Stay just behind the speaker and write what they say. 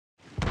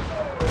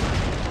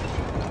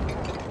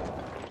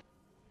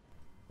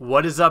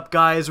What is up,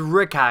 guys?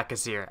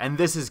 Kackis here, and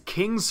this is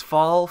King's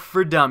Fall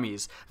for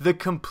Dummies, the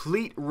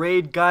complete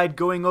raid guide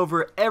going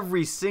over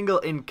every single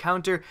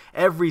encounter,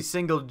 every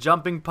single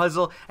jumping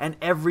puzzle, and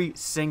every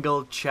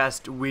single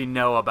chest we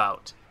know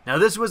about. Now,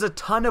 this was a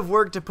ton of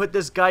work to put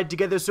this guide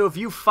together, so if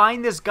you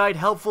find this guide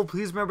helpful,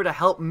 please remember to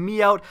help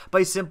me out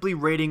by simply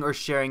rating or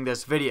sharing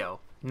this video.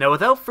 Now,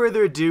 without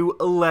further ado,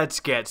 let's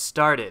get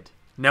started.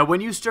 Now,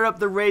 when you start up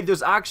the raid,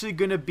 there's actually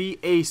going to be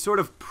a sort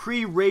of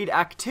pre-raid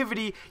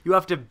activity. You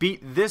have to beat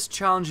this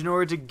challenge in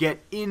order to get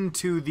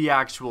into the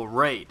actual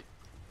raid.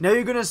 Now,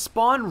 you're going to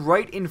spawn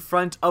right in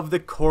front of the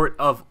court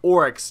of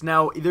Oryx.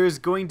 Now, there's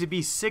going to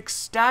be 6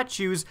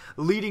 statues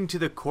leading to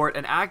the court,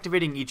 and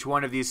activating each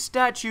one of these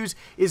statues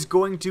is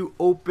going to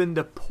open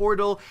the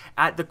portal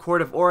at the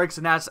court of Oryx,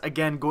 and that's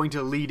again going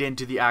to lead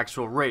into the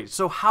actual raid.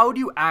 So how do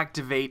you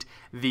activate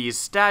these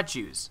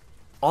statues?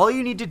 All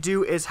you need to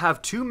do is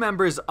have 2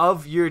 members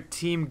of your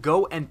team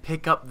go and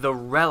pick up the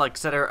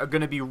relics that are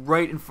going to be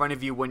right in front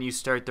of you when you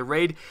start the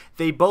raid.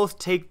 They both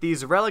take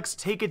these relics,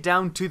 take it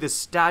down to the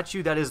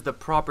statue that is the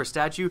proper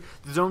statue.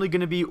 There's only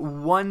going to be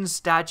 1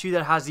 statue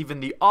that has even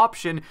the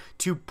option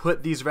to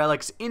put these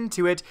relics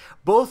into it.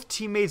 Both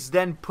teammates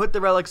then put the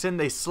relics in,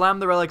 they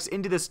slam the relics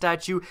into the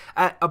statue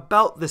at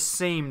about the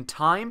same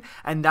time,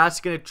 and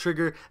that's going to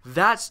trigger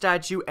that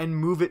statue and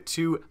move it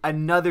to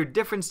another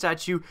different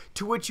statue,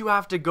 to which you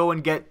have to go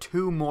and get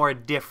 2 more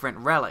different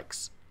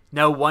relics.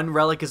 Now, 1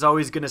 relic is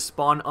always going to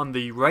spawn on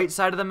the right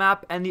side of the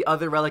map, and the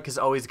other relic is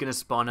always going to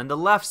spawn on the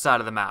left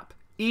side of the map.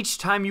 Each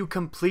time you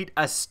complete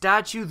a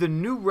statue, the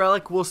new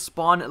relic will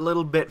spawn a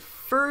little bit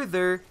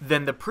further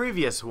than the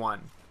previous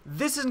one.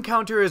 This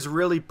encounter is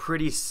really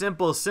pretty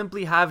simple.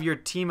 Simply have your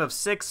team of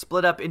 6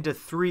 split up into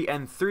 3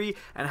 and 3,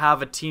 and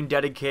have a team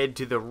dedicated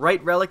to the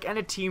right relic and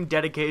a team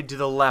dedicated to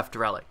the left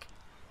relic.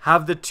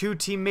 Have the 2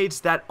 teammates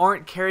that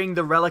aren't carrying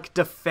the relic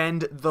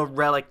defend the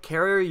relic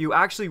carrier. You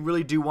actually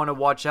really do want to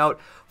watch out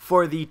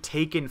for the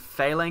taken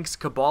phalanx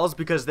cabals,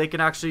 because they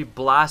can actually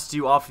blast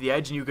you off the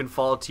edge and you can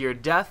fall to your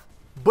death.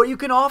 But you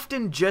can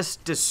often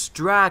just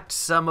distract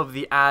some of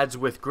the adds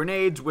with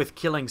grenades, with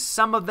killing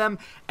some of them,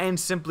 and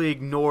simply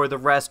ignore the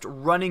rest,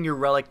 running your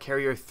relic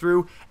carrier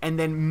through, and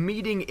then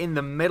meeting in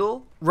the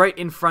middle, right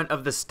in front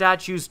of the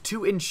statues,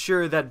 to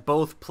ensure that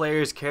both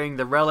players carrying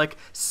the relic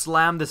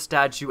slam the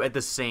statue at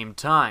the same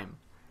time.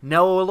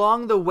 Now,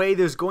 along the way,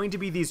 there's going to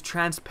be these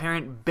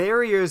transparent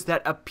barriers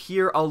that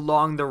appear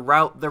along the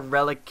route the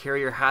relic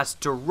carrier has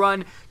to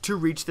run to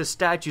reach the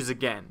statues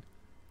again.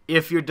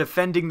 If you're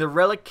defending the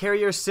relic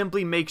carrier,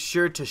 simply make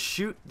sure to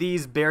shoot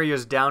these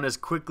barriers down as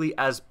quickly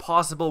as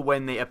possible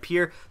when they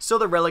appear, so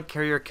the relic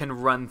carrier can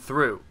run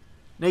through.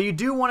 Now, you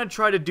do want to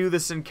try to do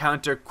this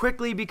encounter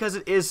quickly, because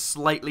it is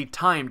slightly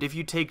timed. If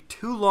you take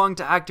too long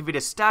to activate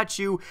a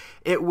statue,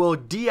 it will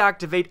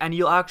deactivate, and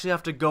you'll actually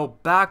have to go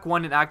back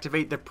 1 and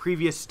activate the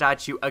previous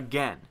statue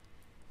again.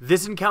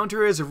 This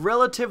encounter is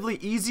relatively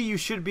easy. You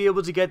should be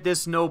able to get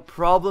this no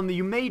problem.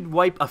 You may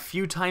wipe a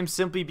few times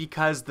simply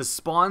because the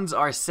spawns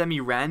are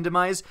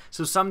semi-randomized,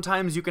 so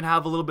sometimes you can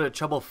have a little bit of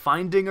trouble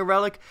finding a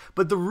relic,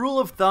 but the rule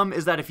of thumb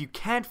is that if you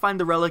can't find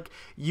the relic,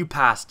 you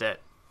passed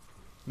it.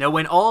 Now,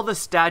 when all the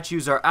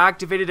statues are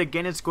activated,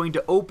 again, it's going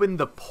to open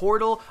the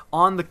portal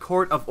on the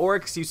court of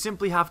Oryx. You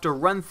simply have to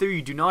run through.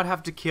 You do not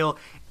have to kill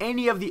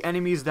any of the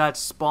enemies that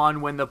spawn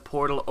when the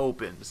portal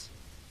opens.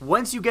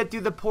 Once you get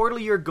through the portal,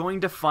 you're going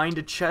to find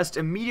a chest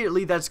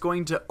immediately that's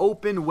going to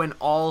open when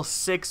all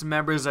 6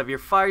 members of your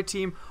fire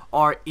team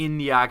are in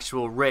the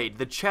actual raid.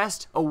 The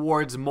chest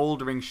awards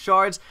moldering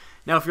shards.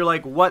 Now, if you're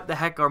like, what the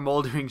heck are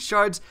moldering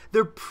shards?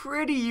 They're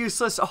pretty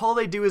useless. All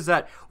they do is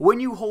that when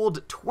you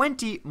hold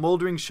 20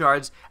 moldering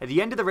shards, at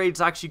the end of the raid,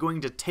 it's actually going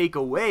to take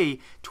away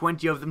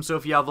 20 of them. So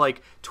if you have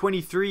like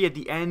 23 at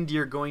the end,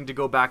 you're going to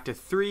go back to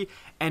 3.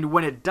 And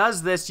when it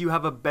does this, you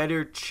have a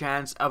better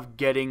chance of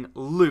getting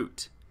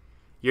loot.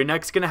 You're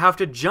next going to have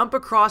to jump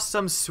across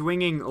some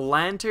swinging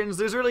lanterns.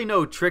 There's really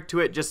no trick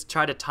to it, just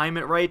try to time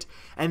it right.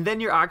 And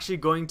then you're actually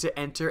going to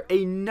enter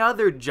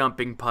another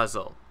jumping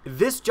puzzle.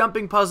 This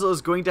jumping puzzle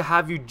is going to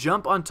have you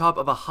jump on top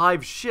of a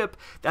Hive ship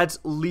that's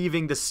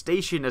leaving the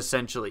station,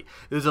 essentially.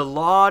 There's a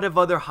lot of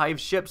other Hive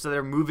ships that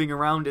are moving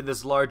around in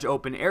this large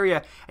open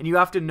area, and you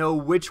have to know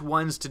which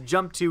ones to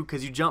jump to,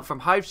 because you jump from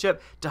Hive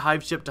ship to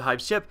Hive ship to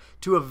Hive ship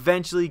to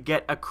eventually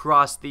get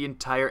across the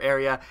entire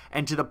area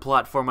and to the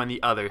platform on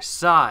the other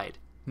side.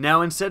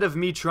 Now, instead of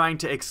me trying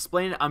to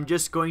explain it, I'm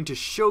just going to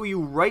show you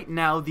right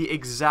now the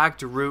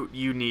exact route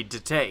you need to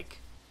take.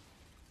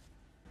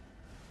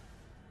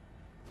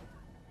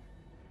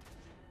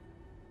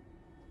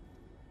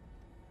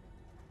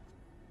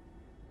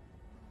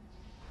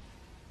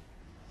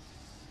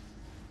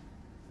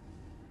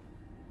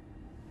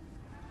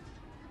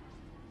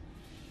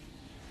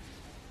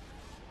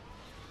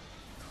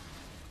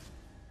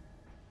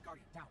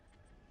 Down.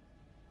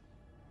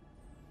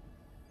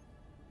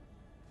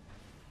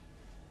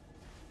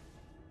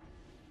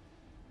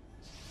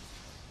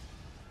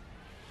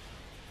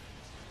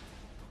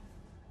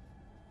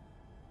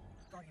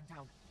 Guardian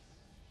down.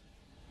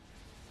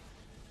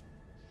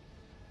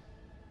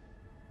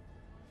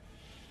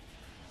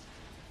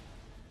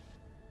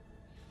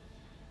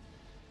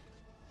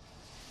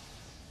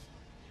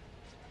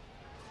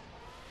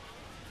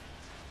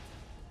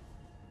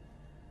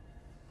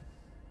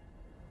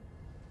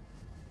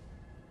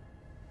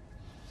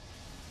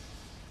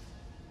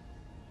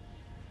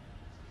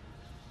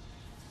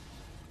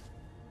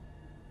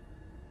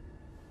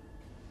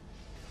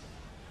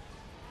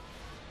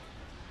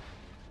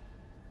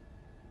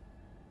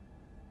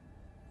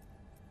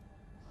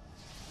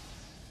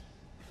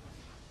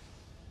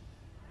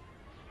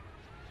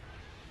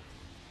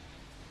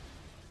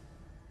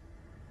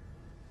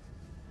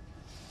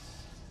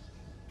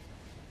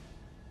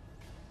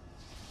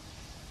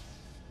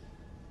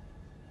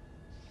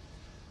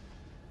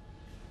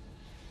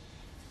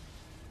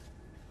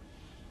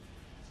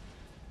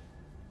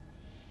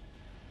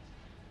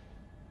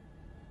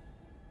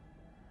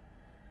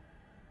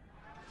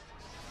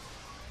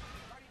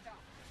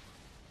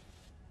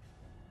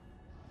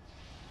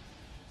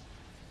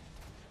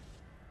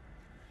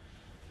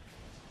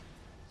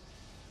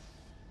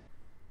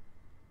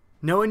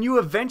 Now when you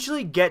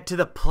eventually get to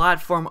the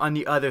platform on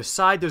the other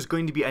side, there's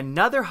going to be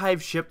another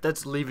Hive ship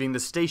that's leaving the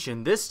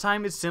station. This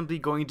time it's simply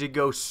going to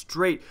go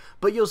straight,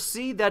 but you'll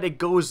see that it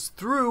goes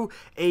through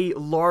a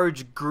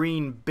large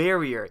green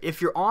barrier. If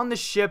you're on the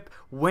ship,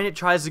 when it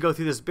tries to go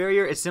through this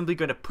barrier, it's simply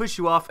going to push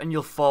you off and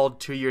you'll fall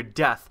to your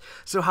death.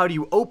 So how do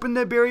you open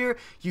the barrier?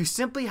 You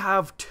simply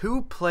have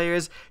two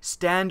players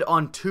stand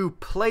on two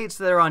plates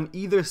that are on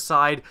either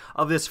side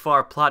of this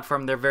far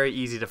platform. They're very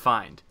easy to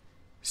find.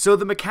 So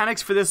the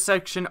mechanics for this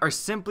section are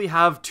simply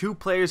have two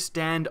players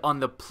stand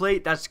on the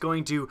plate that's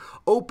going to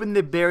open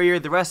the barrier.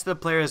 The rest of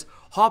the players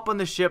hop on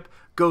the ship,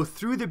 go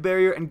through the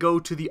barrier, and go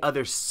to the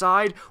other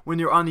side. When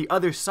you're on the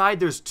other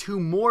side, there's two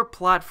more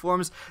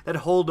platforms that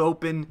hold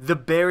open the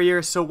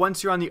barrier. So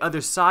once you're on the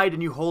other side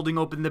and you're holding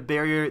open the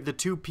barrier, the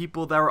two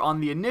people that are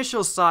on the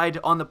initial side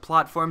on the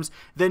platforms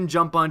then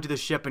jump onto the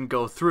ship and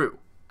go through.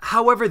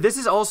 However, this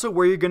is also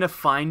where you're going to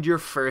find your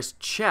first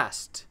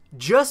chest.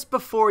 Just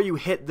before you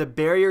hit the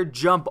barrier,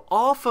 jump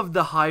off of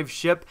the Hive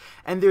ship,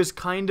 and there's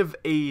kind of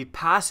a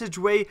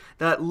passageway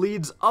that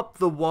leads up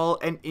the wall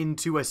and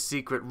into a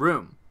secret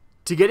room.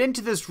 To get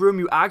into this room,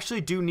 you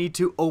actually do need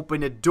to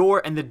open a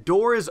door, and the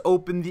door is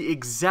opened the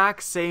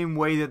exact same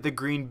way that the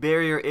green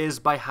barrier is,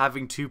 by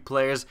having two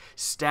players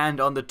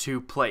stand on the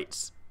two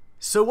plates.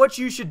 So what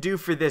you should do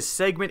for this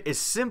segment is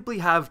simply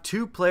have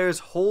two players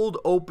hold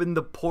open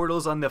the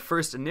portals on the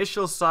first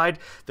initial side.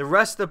 The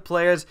rest of the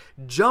players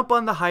jump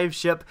on the Hive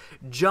ship,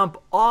 jump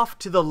off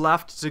to the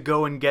left to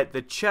go and get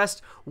the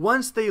chest.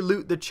 Once they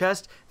loot the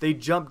chest, they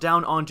jump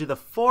down onto the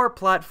far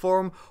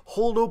platform,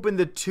 hold open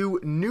the two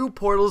new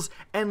portals,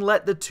 and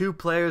let the two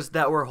players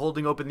that were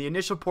holding open the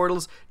initial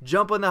portals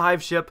jump on the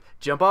Hive ship,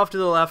 jump off to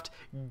the left,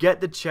 get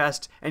the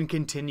chest, and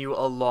continue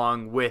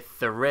along with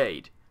the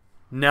raid.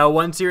 Now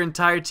once your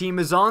entire team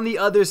is on the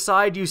other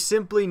side, you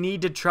simply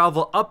need to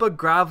travel up a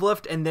grav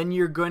lift, and then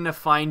you're going to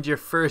find your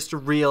first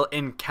real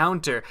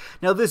encounter.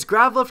 Now this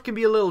grav lift can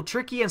be a little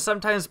tricky, and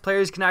sometimes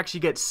players can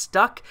actually get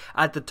stuck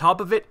at the top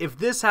of it. If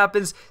this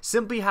happens,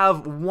 simply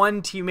have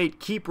one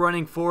teammate keep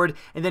running forward,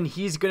 and then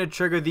he's going to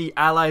trigger the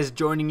allies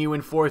joining you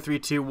in 4, 3,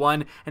 2,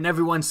 1, and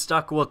everyone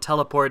stuck will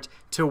teleport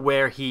to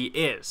where he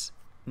is.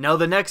 Now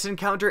the next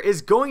encounter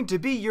is going to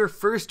be your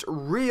first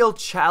real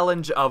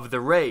challenge of the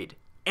raid.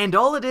 And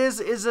all it is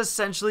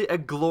essentially a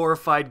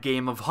glorified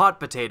game of hot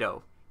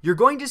potato. You're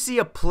going to see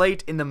a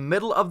plate in the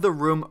middle of the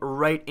room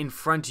right in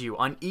front of you.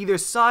 On either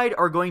side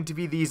are going to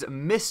be these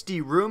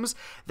misty rooms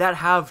that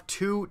have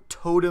two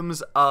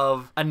totems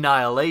of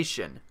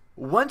annihilation.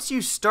 Once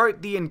you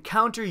start the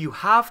encounter, you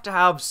have to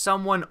have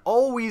someone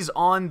always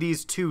on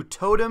these two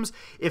totems.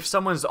 If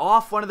someone's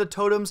off one of the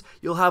totems,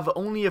 you'll have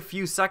only a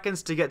few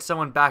seconds to get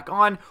someone back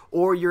on,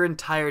 or your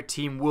entire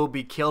team will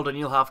be killed and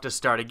you'll have to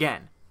start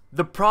again.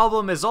 The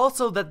problem is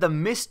also that the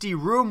misty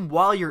room,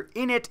 while you're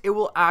in it, it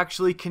will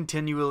actually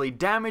continually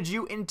damage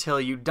you until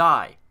you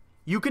die.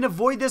 You can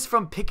avoid this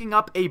from picking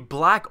up a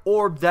black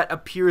orb that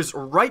appears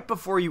right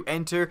before you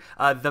enter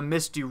the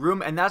misty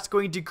room, and that's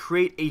going to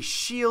create a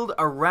shield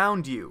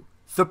around you.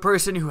 The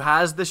person who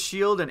has the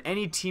shield and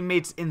any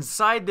teammates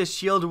inside the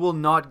shield will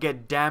not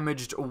get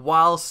damaged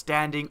while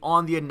standing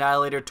on the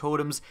Annihilator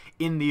totems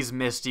in these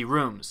misty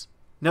rooms.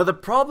 Now the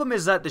problem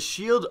is that the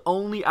shield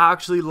only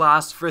actually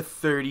lasts for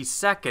 30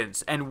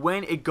 seconds, and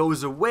when it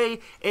goes away,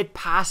 it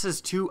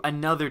passes to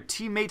another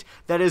teammate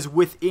that is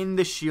within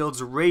the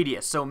shield's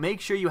radius. So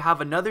make sure you have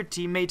another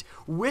teammate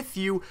with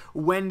you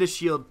when the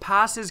shield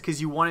passes,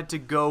 because you want it to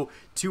go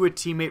to a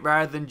teammate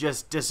rather than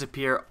just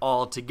disappear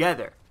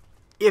altogether.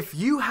 If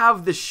you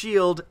have the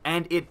shield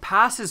and it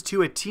passes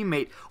to a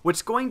teammate,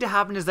 what's going to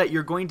happen is that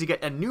you're going to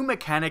get a new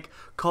mechanic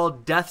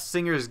called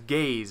Deathsingers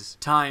Gaze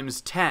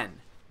times 10.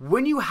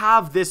 When you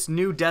have this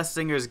new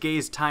Deathsingers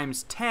Gaze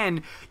times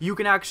 10, you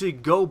can actually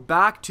go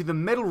back to the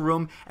middle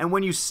room, and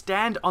when you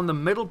stand on the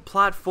middle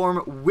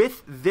platform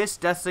with this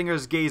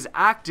Deathsingers Gaze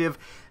active,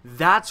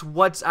 that's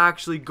what's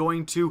actually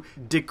going to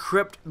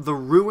decrypt the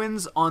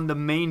ruins on the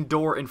main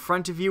door in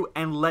front of you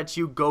and let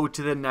you go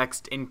to the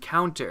next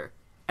encounter.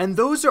 And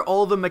those are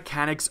all the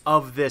mechanics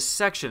of this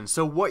section.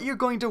 So what you're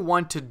going to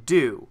want to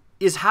do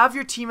is have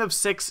your team of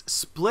 6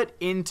 split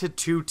into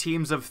 2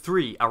 teams of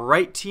 3, a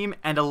right team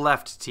and a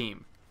left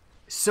team.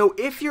 So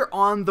if you're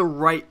on the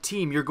right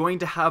team, you're going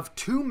to have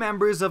 2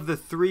 members of the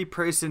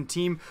 3-person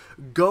team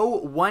go.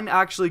 One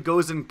actually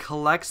goes and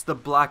collects the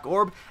black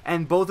orb,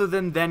 and both of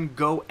them then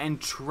go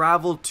and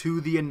travel to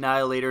the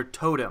Annihilator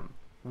totem.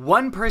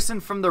 One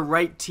person from the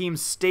right team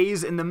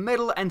stays in the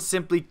middle and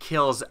simply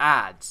kills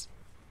ads.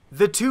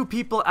 The 2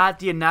 people at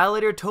the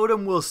Annihilator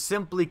totem will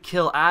simply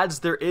kill ads.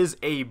 There is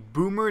a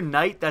Boomer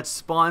Knight that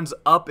spawns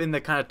up in the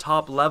kind of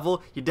top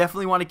level. You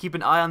definitely want to keep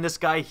an eye on this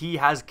guy. He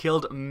has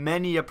killed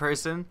many a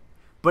person.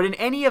 But in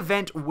any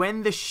event,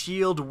 when the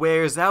shield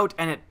wears out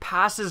and it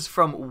passes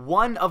from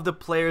one of the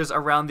players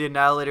around the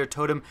Annihilator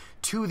totem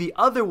to the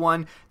other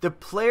one, the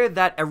player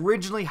that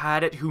originally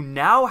had it, who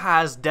now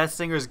has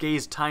Deathsingers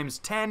Gaze times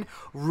 10,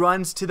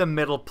 runs to the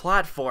middle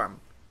platform.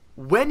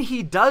 When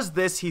he does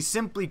this, he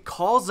simply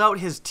calls out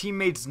his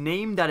teammate's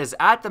name that is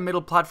at the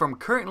middle platform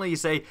currently. You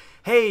say,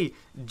 "Hey,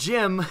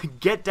 Jim,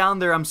 get down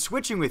there, I'm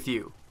switching with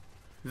you."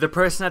 The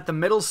person at the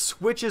middle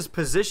switches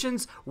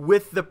positions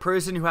with the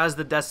person who has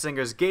the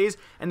Deathsingers gaze,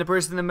 and the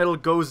person in the middle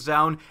goes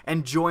down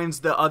and joins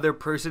the other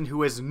person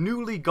who has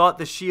newly got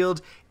the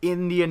shield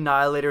in the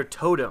Annihilator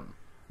totem.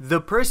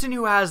 The person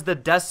who has the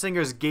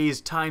Deathsingers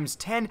gaze times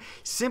 10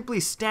 simply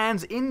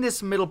stands in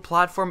this middle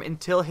platform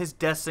until his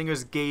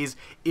Deathsingers gaze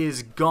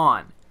is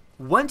gone.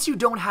 Once you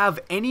don't have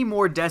any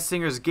more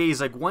Deathsingers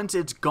gaze, like once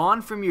it's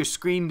gone from your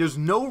screen, there's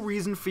no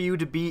reason for you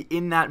to be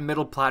in that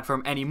middle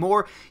platform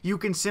anymore. You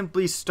can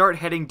simply start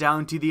heading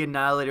down to the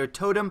Annihilator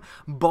totem,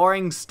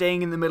 barring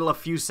staying in the middle a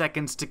few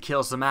seconds to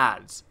kill some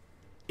ads.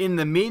 In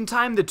the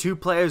meantime, the two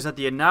players at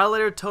the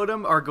Annihilator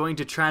totem are going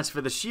to transfer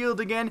the shield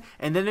again,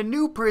 and then a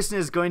new person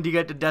is going to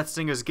get the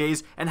Deathsingers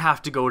gaze and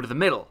have to go to the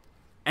middle.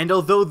 And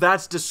although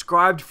that's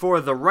described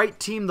for the right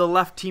team, the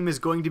left team is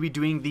going to be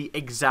doing the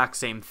exact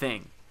same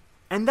thing.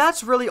 And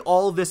that's really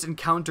all this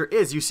encounter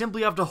is. You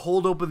simply have to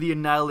hold open the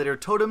Annihilator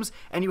totems,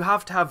 and you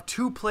have to have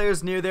two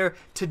players near there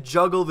to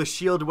juggle the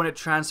shield when it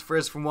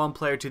transfers from one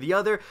player to the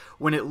other.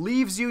 When it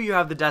leaves you, you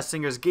have the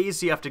Deathsinger's gaze,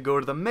 so you have to go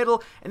to the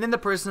middle, and then the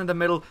person in the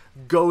middle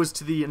goes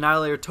to the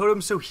Annihilator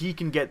totem so he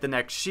can get the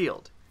next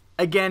shield.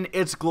 Again,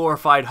 it's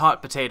glorified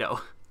hot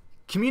potato.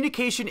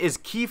 Communication is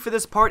key for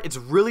this part. It's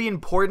really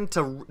important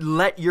to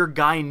let your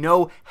guy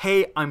know,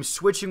 hey, I'm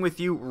switching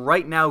with you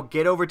right now,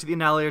 get over to the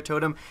Annihilator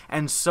totem,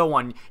 and so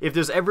on. If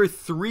there's ever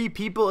 3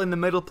 people in the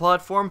middle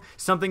platform,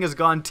 something has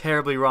gone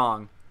terribly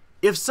wrong.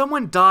 If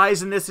someone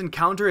dies in this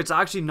encounter, it's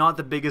actually not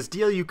the biggest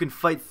deal. You can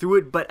fight through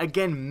it, but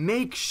again,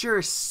 make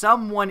sure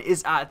someone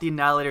is at the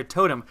Annihilator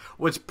totem.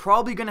 What's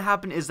probably going to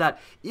happen is that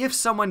if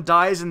someone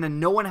dies and then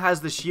no one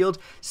has the shield,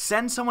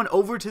 send someone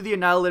over to the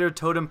Annihilator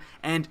totem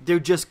and they're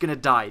just going to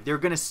die. They're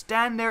going to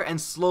stand there and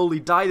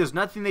slowly die. There's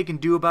nothing they can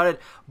do about it,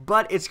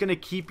 but it's going to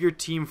keep your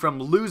team from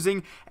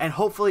losing, and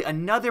hopefully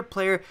another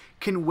player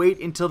can wait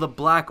until the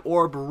black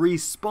orb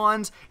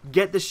respawns,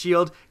 get the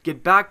shield,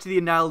 get back to the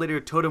Annihilator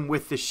totem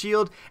with the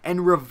shield,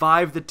 and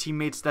revive the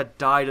teammates that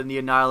died on the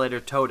Annihilator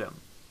totem.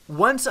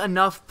 Once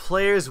enough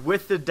players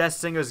with the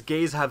Deathsinger's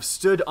gaze have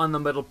stood on the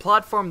middle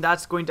platform,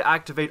 that's going to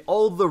activate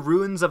all the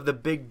runes of the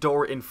big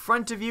door in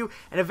front of you,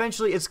 and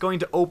eventually it's going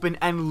to open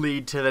and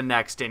lead to the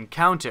next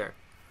encounter.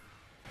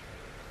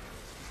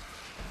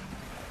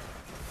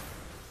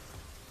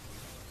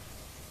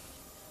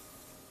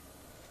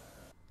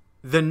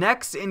 The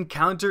next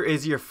encounter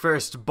is your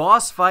first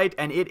boss fight,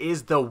 and it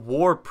is the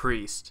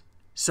Warpriest.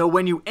 So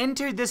when you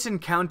enter this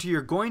encounter,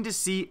 you're going to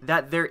see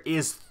that there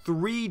is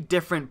 3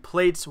 different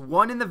plates,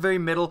 one in the very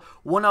middle,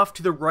 one off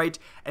to the right,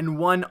 and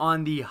one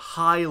on the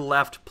high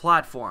left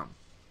platform.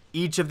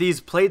 Each of these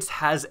plates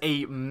has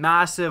a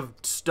massive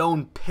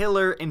stone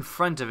pillar in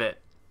front of it.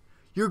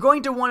 You're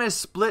going to want to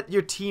split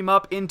your team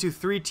up into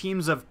 3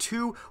 teams of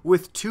 2,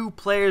 with 2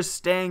 players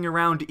staying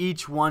around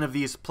each one of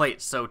these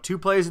plates. So 2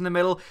 players in the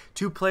middle,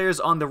 2 players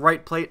on the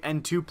right plate,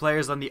 and 2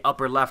 players on the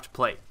upper left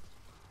plate.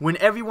 When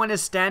everyone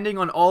is standing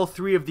on all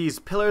 3 of these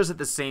pillars at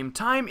the same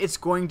time, it's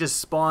going to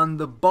spawn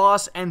the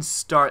boss and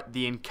start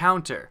the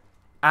encounter.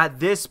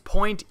 At this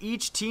point,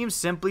 each team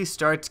simply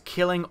starts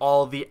killing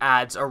all the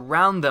ads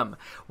around them.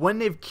 When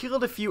they've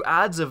killed a few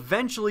ads,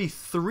 eventually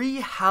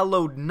 3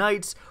 hallowed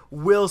knights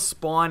will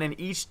spawn, and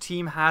each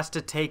team has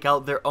to take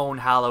out their own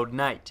hallowed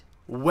knight.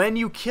 When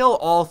you kill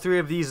all 3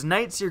 of these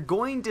knights, you're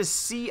going to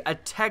see a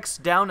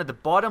text down at the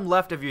bottom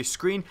left of your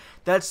screen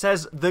that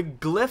says the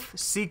glyph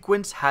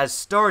sequence has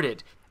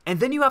started. And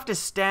then you have to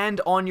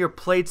stand on your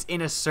plates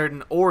in a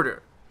certain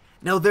order.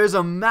 Now, there's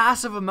a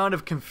massive amount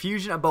of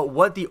confusion about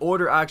what the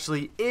order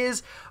actually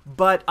is,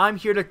 but I'm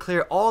here to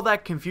clear all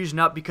that confusion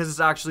up because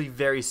it's actually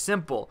very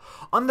simple.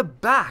 On the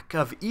back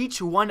of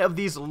each one of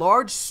these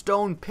large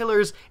stone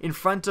pillars in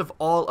front of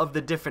all of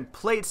the different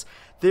plates,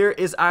 there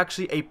is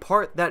actually a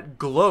part that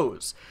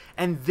glows.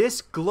 And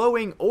this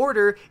glowing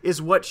order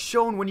is what's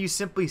shown when you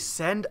simply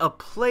send a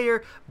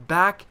player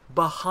back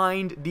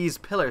behind these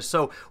pillars.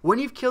 So when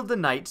you've killed the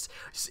knights,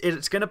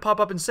 it's going to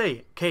pop up and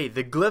say, okay,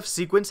 the glyph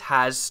sequence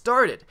has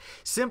started.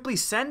 Simply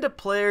send a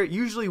player,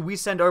 usually we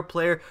send our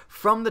player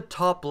from the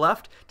top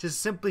left to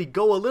simply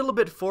go a little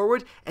bit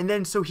forward, and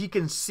then so he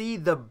can see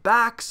the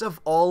backs of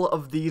all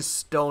of these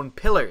stone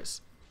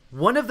pillars.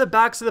 One of the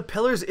backs of the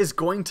pillars is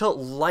going to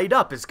light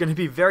up. It's going to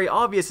be very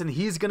obvious, and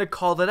he's going to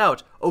call that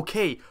out.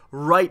 Okay,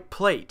 right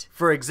plate.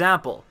 For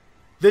example,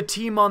 the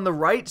team on the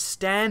right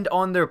stand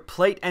on their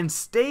plate and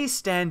stay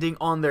standing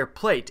on their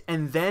plate,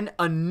 and then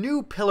a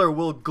new pillar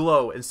will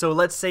glow. And so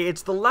let's say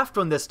it's the left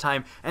one this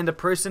time, and the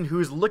person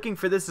who's looking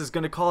for this is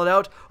going to call it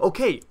out.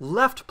 Okay,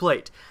 left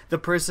plate. The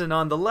person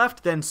on the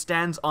left then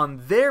stands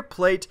on their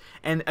plate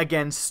and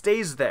again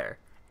stays there.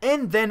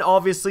 And then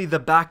obviously the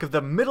back of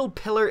the middle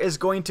pillar is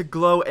going to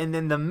glow, and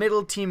then the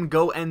middle team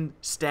go and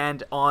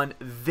stand on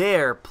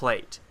their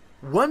plate.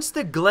 Once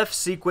the glyph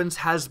sequence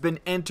has been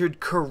entered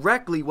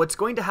correctly, what's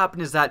going to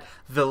happen is that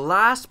the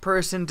last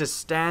person to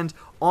stand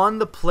on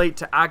the plate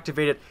to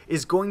activate it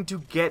is going to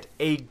get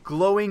a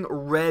glowing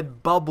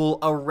red bubble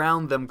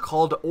around them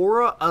called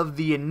Aura of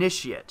the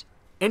Initiate.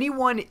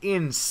 Anyone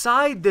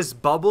inside this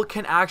bubble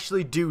can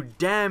actually do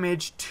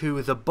damage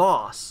to the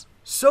boss.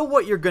 So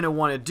what you're going to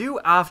want to do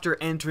after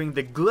entering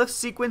the glyph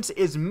sequence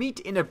is meet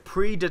in a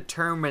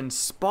predetermined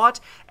spot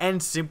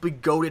and simply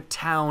go to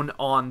town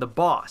on the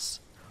boss.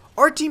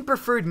 Our team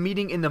preferred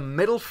meeting in the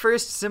middle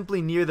first, simply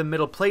near the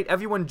middle plate.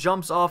 Everyone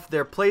jumps off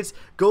their plates,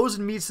 goes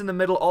and meets in the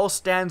middle, all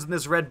stands in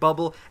this red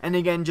bubble, and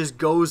again just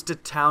goes to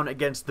town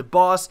against the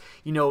boss.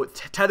 You know,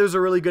 tethers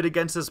are really good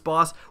against this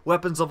boss,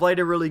 weapons of light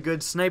are really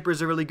good, snipers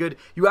are really good.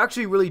 You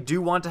actually really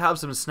do want to have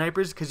some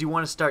snipers because you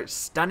want to start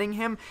stunning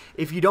him.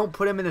 If you don't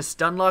put him in a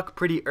stun lock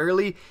pretty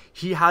early,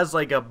 he has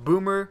like a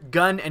boomer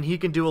gun and he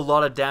can do a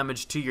lot of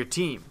damage to your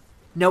team.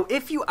 Now,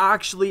 if you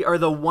actually are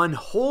the one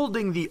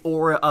holding the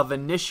Aura of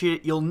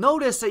Initiate, you'll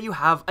notice that you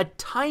have a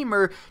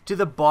timer to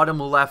the bottom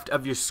left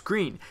of your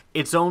screen.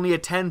 It's only a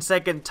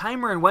 10-second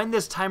timer, and when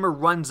this timer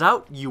runs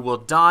out, you will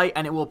die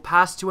and it will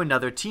pass to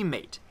another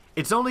teammate.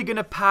 It's only going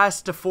to pass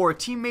to 4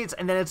 teammates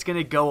and then it's going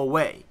to go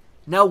away.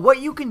 Now,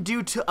 what you can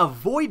do to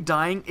avoid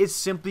dying is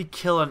simply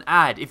kill an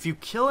ad. If you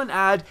kill an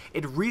ad,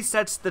 it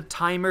resets the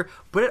timer,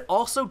 but it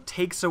also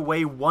takes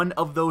away one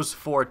of those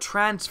 4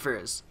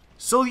 transfers.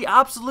 So the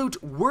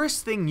absolute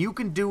worst thing you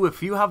can do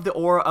if you have the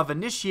Aura of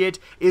Initiate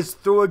is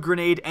throw a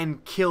grenade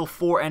and kill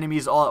 4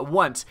 enemies all at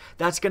once.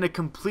 That's going to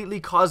completely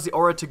cause the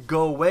aura to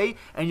go away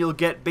and you'll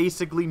get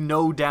basically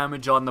no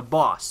damage on the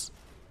boss.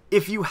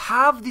 If you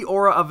have the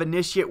Aura of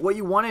Initiate, what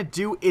you want to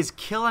do is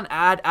kill an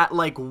ad at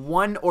like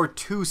 1 or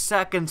 2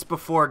 seconds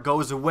before it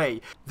goes away.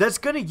 That's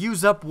going to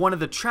use up one of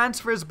the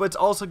transfers, but it's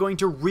also going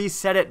to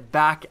reset it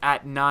back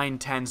at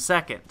 9-10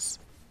 seconds.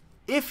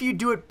 If you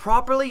do it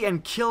properly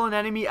and kill an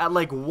enemy at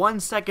like 1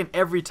 second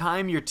every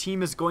time, your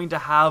team is going to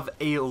have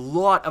a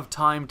lot of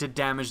time to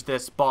damage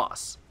this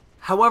boss.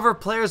 However,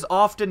 players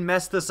often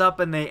mess this up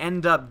and they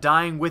end up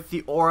dying with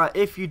the aura.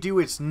 If you do,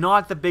 it's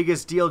not the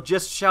biggest deal.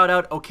 Just shout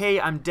out, okay,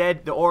 I'm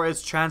dead, the aura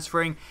is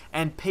transferring,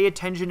 and pay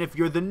attention if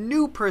you're the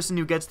new person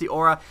who gets the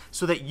aura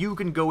so that you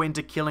can go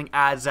into killing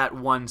ads at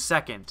 1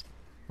 second.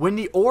 When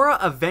the aura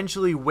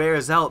eventually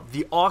wears out,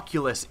 the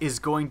Oculus is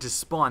going to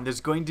spawn. There's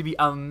going to be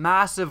a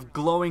massive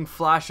glowing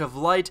flash of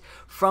light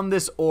from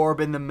this orb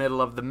in the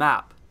middle of the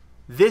map.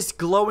 This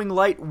glowing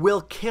light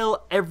will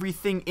kill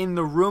everything in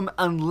the room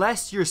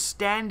unless you're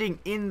standing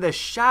in the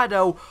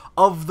shadow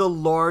of the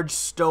large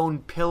stone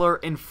pillar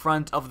in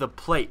front of the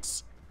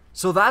plates.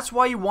 So that's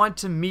why you want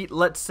to meet,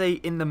 let's say,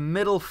 in the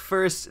middle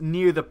first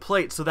near the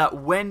plate, so that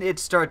when it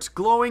starts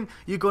glowing,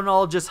 you can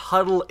all just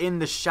huddle in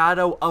the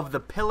shadow of the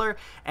pillar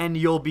and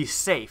you'll be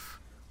safe.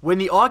 When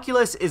the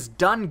Oculus is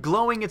done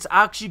glowing, it's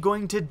actually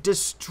going to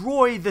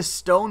destroy the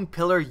stone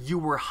pillar you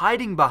were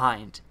hiding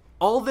behind.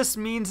 All this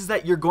means is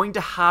that you're going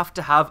to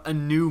have a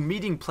new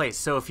meeting place.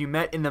 So if you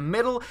met in the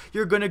middle,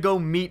 you're going to go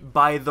meet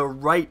by the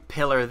right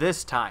pillar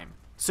this time.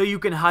 So you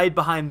can hide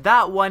behind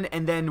that one,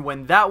 and then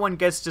when that one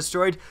gets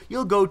destroyed,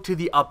 you'll go to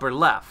the upper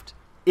left.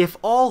 If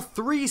all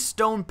 3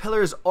 stone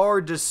pillars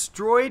are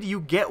destroyed, you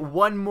get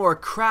one more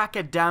crack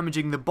at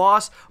damaging the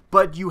boss,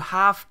 but you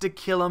have to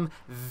kill him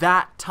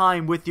that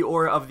time with the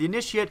Aura of the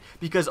Initiate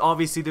because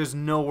obviously there's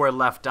nowhere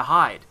left to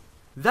hide.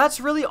 That's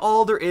really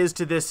all there is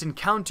to this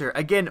encounter.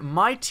 Again,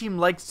 my team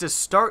likes to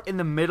start in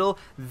the middle,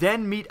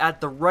 then meet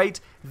at the right,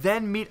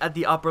 then meet at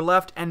the upper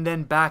left, and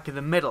then back in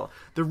the middle.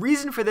 The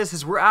reason for this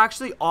is we're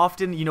actually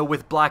often,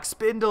 with black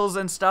spindles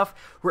and stuff,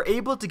 we're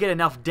able to get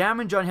enough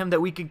damage on him that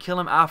we can kill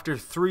him after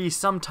 3,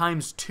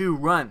 sometimes 2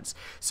 runs.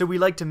 So we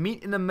like to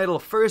meet in the middle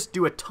first,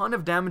 do a ton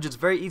of damage. It's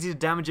very easy to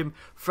damage him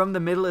from the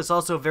middle. It's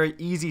also a very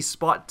easy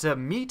spot to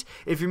meet.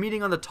 If you're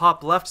meeting on the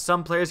top left,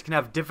 some players can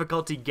have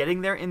difficulty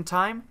getting there in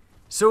time.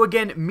 So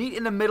again, meet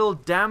in the middle,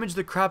 damage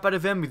the crap out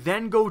of him,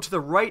 then go to the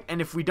right,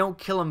 and if we don't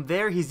kill him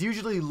there, he's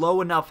usually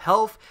low enough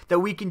health that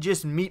we can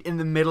just meet in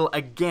the middle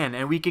again,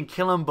 and we can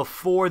kill him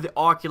before the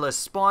Oculus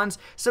spawns,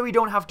 so we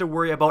don't have to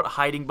worry about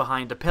hiding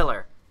behind a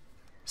pillar.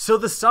 So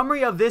the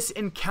summary of this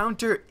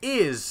encounter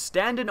is,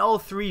 stand in all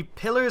 3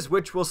 pillars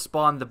which will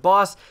spawn the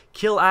boss,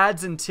 kill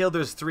ads until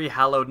there's 3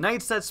 Hallowed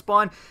Knights that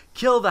spawn,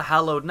 kill the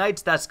Hallowed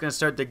Knights, that's going to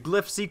start the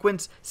glyph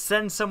sequence,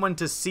 send someone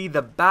to see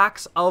the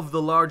backs of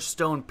the large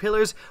stone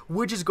pillars,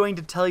 which is going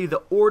to tell you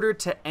the order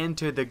to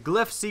enter the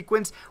glyph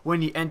sequence.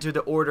 When you enter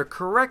the order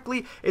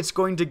correctly, it's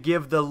going to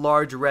give the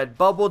large red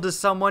bubble to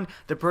someone.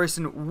 The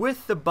person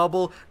with the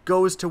bubble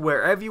goes to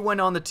where everyone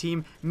on the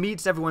team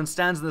meets, everyone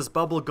stands in this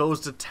bubble, goes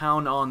to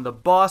town on the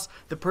boss.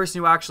 The person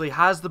who actually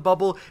has the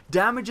bubble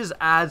damages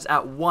ads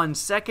at 1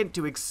 second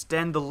to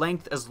extend the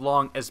length as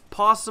long as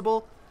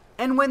possible.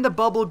 And when the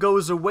bubble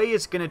goes away,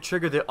 it's going to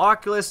trigger the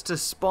Oculus to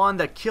spawn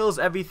that kills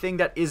everything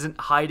that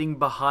isn't hiding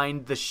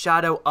behind the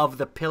shadow of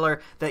the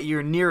pillar that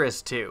you're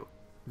nearest to.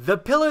 The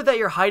pillar that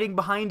you're hiding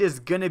behind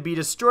is going to be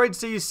destroyed,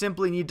 so you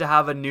simply need to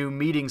have a new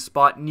meeting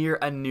spot near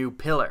a new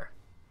pillar.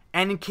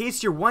 And in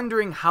case you're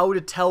wondering how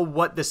to tell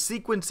what the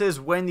sequence is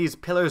when these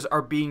pillars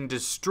are being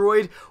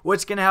destroyed,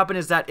 what's going to happen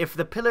is that if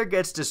the pillar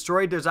gets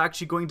destroyed, there's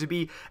actually going to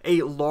be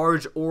a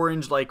large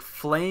orange like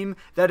flame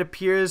that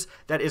appears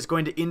that is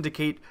going to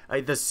indicate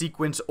the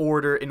sequence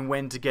order and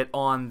when to get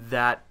on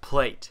that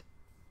plate.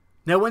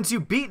 Now once you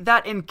beat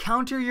that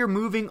encounter, you're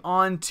moving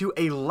on to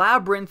a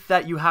labyrinth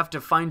that you have to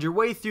find your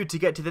way through to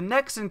get to the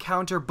next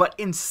encounter, but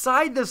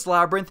inside this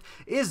labyrinth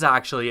is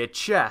actually a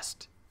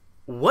chest.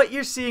 What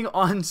you're seeing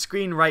on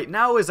screen right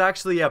now is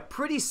actually a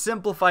pretty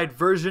simplified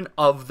version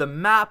of the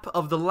map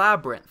of the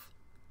labyrinth.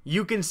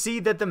 You can see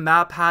that the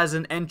map has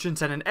an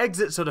entrance and an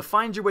exit, so to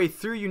find your way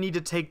through you need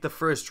to take the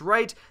first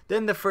right,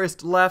 then the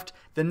first left,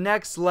 the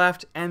next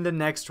left, and the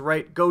next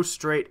right. Go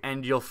straight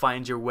and you'll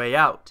find your way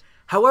out.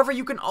 However,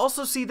 you can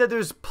also see that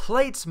there's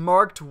plates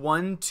marked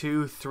 1,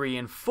 2, 3,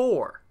 and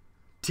 4.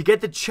 To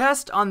get the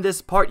chest on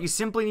this part, you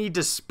simply need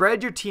to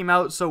spread your team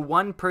out so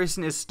one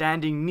person is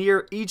standing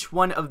near each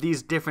one of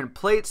these different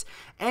plates,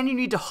 and you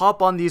need to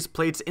hop on these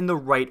plates in the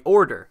right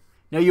order.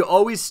 Now you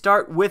always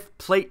start with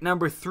plate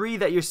number 3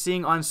 that you're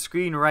seeing on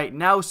screen right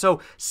now,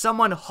 so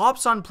someone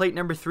hops on plate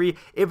number 3,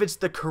 if it's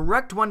the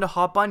correct one to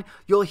hop on,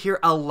 you'll hear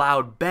a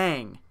loud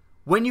bang.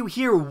 When you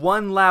hear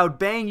one loud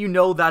bang, you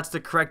know that's the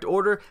correct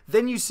order.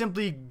 Then you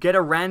simply get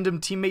a random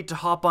teammate to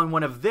hop on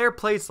one of their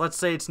plates. Let's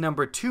say it's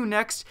number 2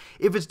 next.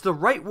 If it's the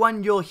right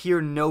one, you'll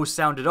hear no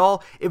sound at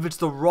all. If it's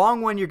the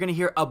wrong one, you're going to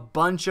hear a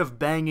bunch of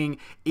banging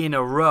in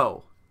a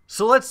row.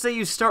 So let's say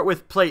you start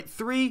with plate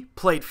 3,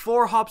 plate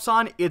 4 hops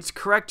on, it's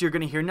correct, you're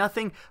going to hear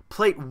nothing.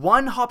 Plate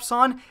 1 hops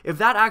on, if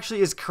that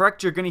actually is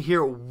correct, you're going to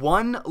hear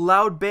one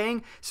loud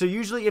bang. So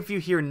usually if you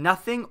hear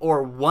nothing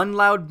or one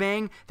loud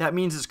bang, that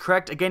means it's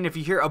correct. Again, if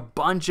you hear a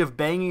bunch of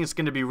banging, it's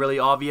going to be really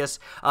obvious,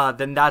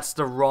 then that's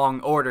the wrong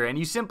order. And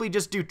you simply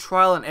just do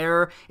trial and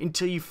error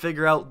until you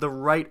figure out the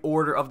right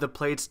order of the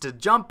plates to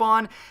jump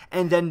on,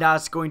 and then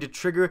that's going to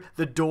trigger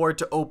the door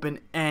to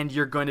open and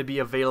you're going to be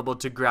available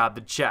to grab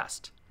the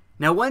chest.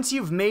 Now once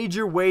you've made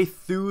your way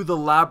through the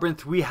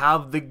labyrinth, we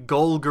have the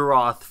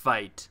Golgoroth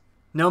fight.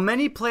 Now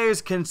many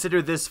players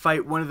consider this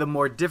fight one of the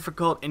more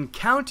difficult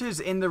encounters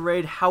in the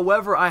raid,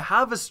 however I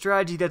have a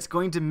strategy that's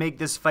going to make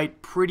this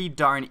fight pretty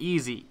darn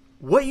easy.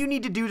 What you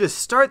need to do to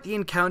start the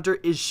encounter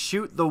is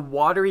shoot the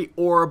watery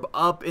orb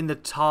up in the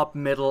top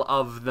middle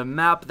of the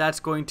map. That's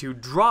going to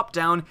drop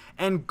down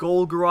and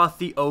Golgoroth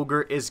the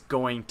ogre is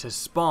going to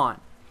spawn.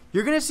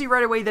 You're going to see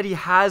right away that he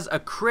has a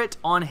crit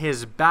on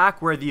his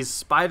back where these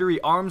spidery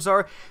arms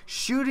are.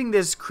 Shooting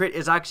this crit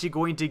is actually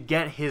going to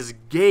get his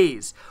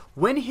gaze.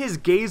 When his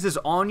gaze is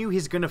on you,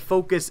 he's going to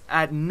focus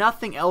at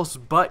nothing else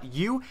but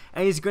you,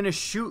 and he's going to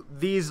shoot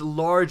these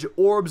large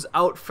orbs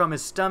out from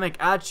his stomach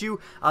at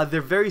you.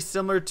 They're very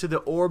similar to the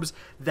orbs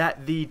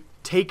that the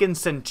Taken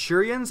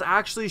Centurions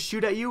actually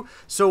shoot at you,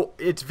 so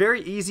it's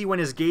very easy when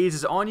his gaze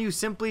is on you.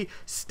 Simply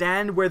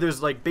stand where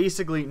there's like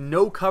basically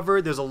no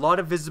cover, there's a lot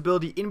of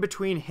visibility in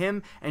between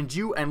him and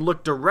you, and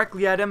look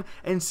directly at him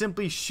and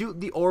simply shoot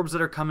the orbs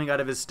that are coming out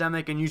of his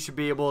stomach, and you should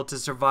be able to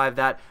survive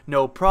that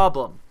no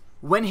problem.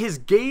 When his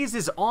gaze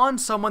is on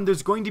someone,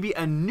 there's going to be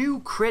a new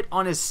crit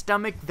on his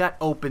stomach that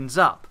opens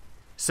up.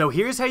 So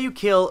here's how you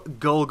kill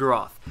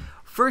Golgoroth.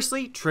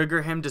 Firstly,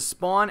 trigger him to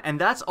spawn, and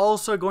that's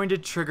also going to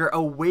trigger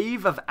a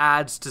wave of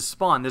adds to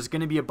spawn. There's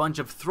going to be a bunch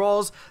of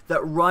thralls that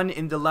run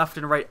in the left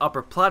and right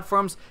upper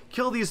platforms.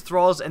 Kill these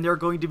thralls and they're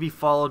going to be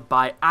followed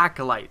by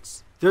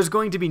acolytes. There's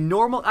going to be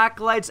normal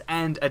acolytes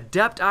and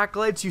adept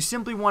acolytes. You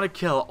simply want to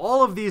kill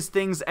all of these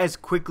things as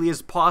quickly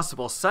as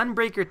possible.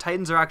 Sunbreaker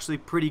Titans are actually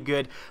pretty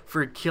good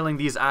for killing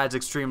these adds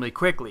extremely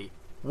quickly.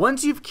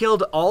 Once you've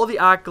killed all the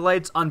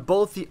acolytes on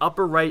both the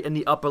upper right and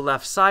the upper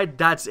left side,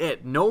 that's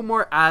it. No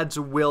more adds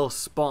will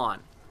spawn.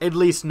 At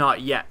least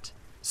not yet.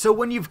 So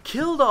when you've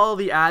killed all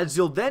the adds,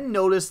 you'll then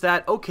notice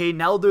that, okay,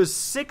 now there's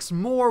 6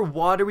 more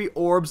watery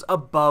orbs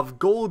above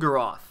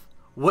Golgoroth.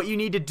 What you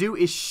need to do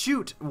is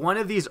shoot one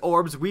of these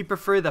orbs. We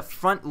prefer the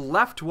front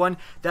left one.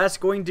 That's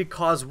going to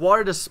cause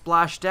water to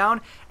splash down,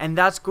 and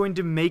that's going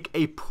to make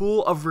a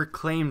pool of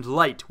reclaimed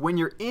light. When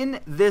you're in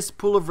this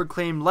pool of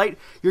reclaimed light,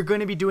 you're going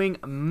to be doing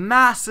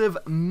massive,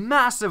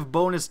 massive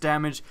bonus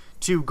damage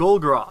to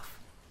Golgoroth.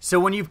 So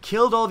when you've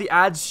killed all the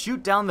adds,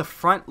 shoot down the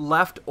front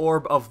left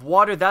orb of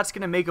water. That's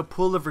going to make a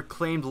pool of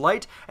reclaimed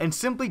light, and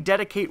simply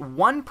dedicate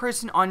one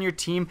person on your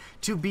team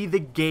to be the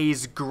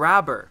gaze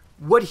grabber.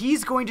 What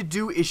he's going to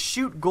do is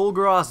shoot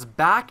Golgoroth's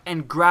back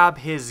and grab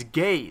his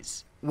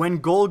gaze. When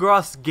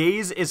Golgoroth's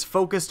gaze is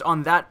focused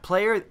on that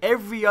player,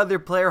 every other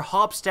player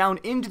hops down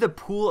into the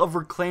pool of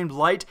reclaimed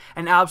light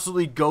and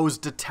absolutely goes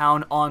to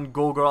town on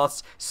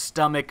Golgoroth's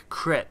stomach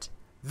crit.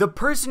 The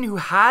person who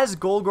has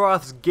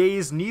Golgoroth's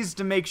gaze needs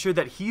to make sure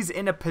that he's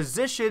in a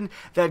position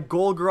that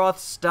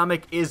Golgoroth's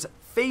stomach is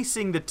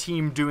facing the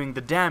team doing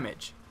the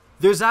damage.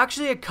 There's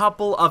actually a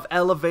couple of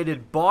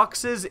elevated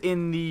boxes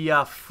in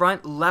the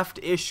front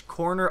left-ish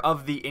corner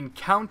of the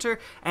encounter,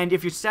 and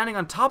if you're standing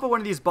on top of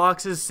one of these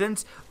boxes,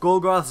 since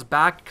Golgoroth's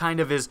back kind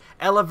of is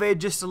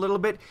elevated just a little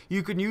bit,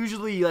 you can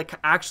usually like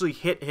actually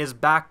hit his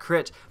back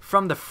crit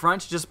from the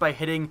front just by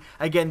hitting,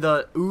 again,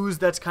 the ooze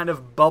that's kind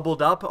of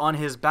bubbled up on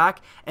his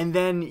back, and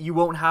then you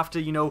won't have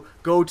to, you know,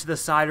 go to the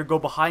side or go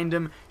behind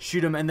him,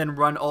 shoot him, and then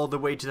run all the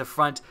way to the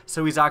front,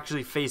 so he's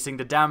actually facing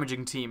the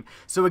damaging team.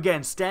 So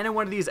again, stand in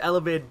one of these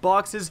elevated boxes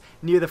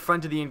near the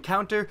front of the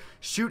encounter,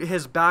 shoot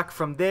his back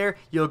from there,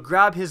 you'll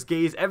grab his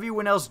gaze,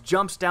 everyone else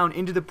jumps down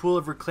into the pool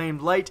of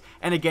reclaimed light,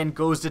 and again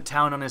goes to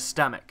town on his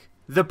stomach.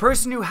 The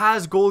person who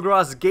has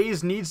Golgoroth's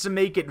gaze needs to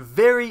make it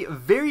very,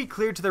 very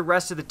clear to the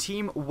rest of the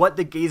team what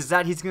the gaze is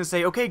at. He's going to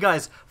say, okay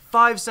guys,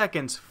 5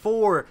 seconds,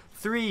 4,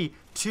 3,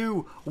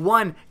 2,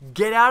 1,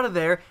 get out of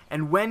there.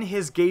 And when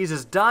his gaze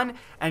is done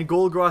and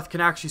Golgoroth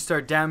can actually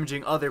start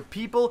damaging other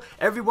people,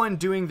 everyone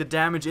doing the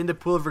damage in the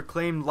pool of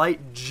reclaimed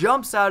light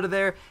jumps out of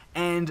there,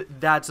 and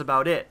that's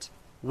about it.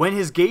 When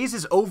his gaze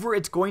is over,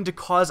 it's going to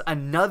cause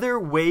another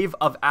wave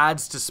of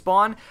adds to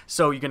spawn.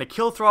 So you're going to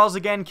kill thralls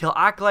again, kill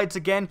acolytes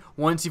again.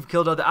 Once you've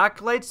killed all the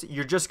acolytes,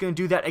 you're just going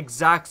to do that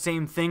exact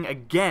same thing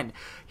again.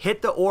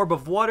 Hit the orb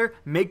of water,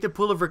 make the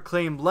pool of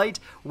reclaimed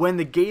light. When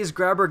the gaze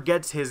grabber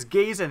gets his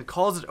gaze and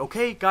calls it,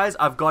 okay guys,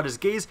 I've got his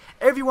gaze,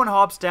 everyone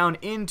hops down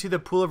into the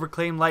pool of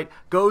reclaimed light,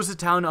 goes to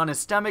town on his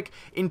stomach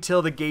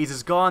until the gaze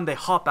is gone. They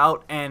hop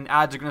out and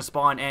adds are going to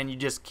spawn, and you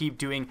just keep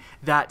doing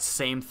that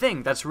same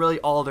thing. That's really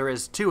all there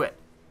is to it.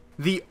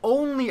 The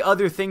only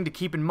other thing to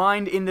keep in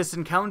mind in this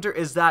encounter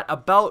is that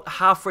about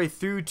halfway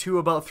through to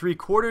about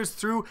 3/4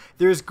 through,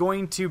 there's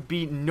going to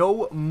be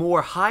no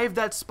more Hive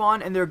that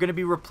spawn, and they're going to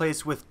be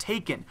replaced with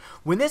Taken.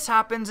 When this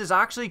happens, is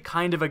actually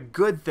kind of a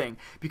good thing,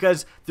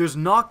 because there's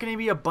not going to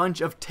be a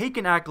bunch of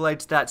Taken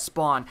acolytes that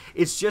spawn.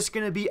 It's just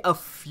going to be a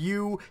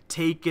few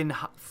Taken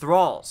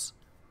thralls.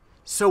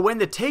 So when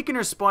the Taken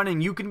are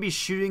spawning, you can be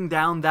shooting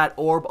down that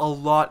orb a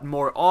lot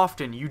more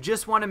often. You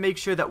just want to make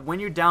sure that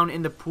when you're down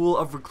in the pool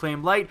of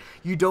reclaimed light,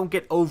 you don't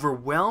get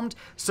overwhelmed.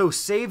 So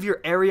save your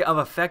area of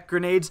effect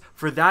grenades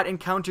for that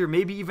encounter.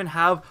 Maybe even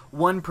have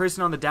one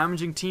person on the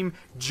damaging team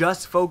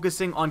just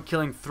focusing on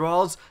killing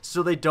thralls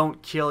so they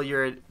don't kill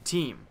your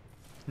team.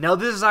 Now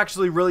this is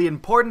actually really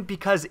important,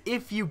 because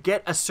if you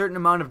get a certain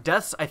amount of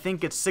deaths, I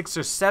think it's 6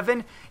 or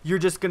 7, you're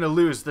just going to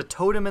lose. The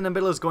totem in the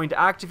middle is going to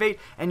activate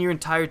and your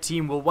entire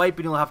team will wipe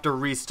and you'll have to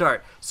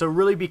restart. So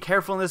really be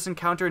careful in this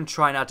encounter and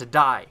try not to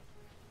die.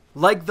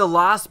 Like the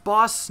last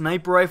boss,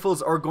 sniper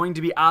rifles are going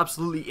to be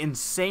absolutely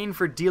insane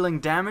for dealing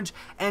damage,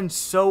 and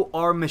so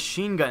are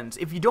machine guns.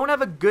 If you don't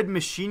have a good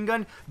machine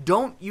gun,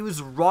 don't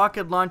use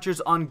rocket launchers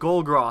on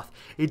Golgoroth.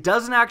 It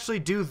doesn't actually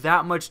do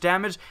that much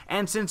damage,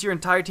 and since your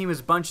entire team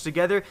is bunched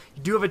together,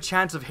 you do have a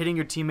chance of hitting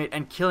your teammate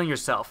and killing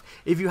yourself.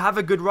 If you have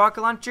a good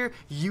rocket launcher,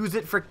 use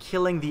it for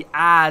killing the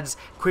adds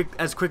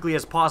as quickly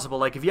as possible.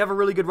 Like if you have a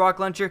really good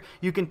rocket launcher,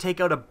 you can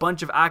take out a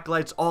bunch of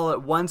acolytes all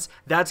at once.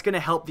 That's going to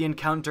help the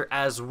encounter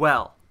as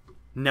well.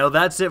 Now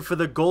that's it for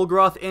the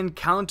Golgoroth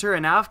encounter,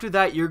 and after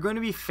that you're going to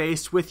be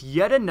faced with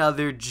yet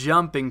another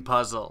jumping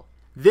puzzle.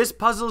 This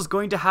puzzle is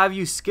going to have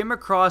you skim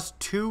across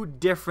 2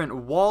 different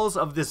walls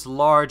of this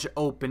large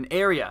open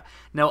area.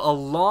 Now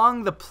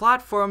along the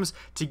platforms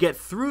to get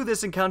through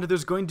this encounter,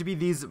 there's going to be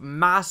these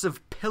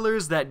massive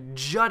pillars that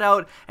jut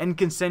out and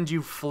can send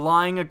you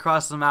flying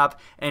across the map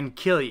and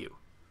kill you.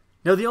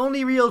 Now the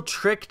only real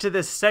trick to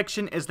this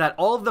section is that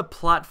all of the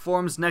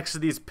platforms next to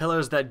these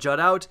pillars that jut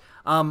out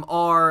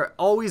are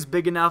always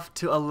big enough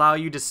to allow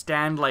you to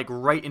stand like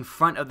right in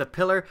front of the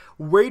pillar,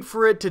 wait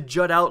for it to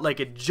jut out like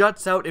it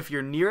juts out if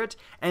you're near it,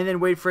 and then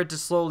wait for it to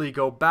slowly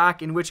go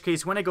back, in which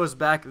case when it goes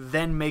back,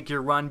 then make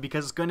your run,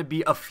 because it's going to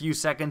be a few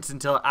seconds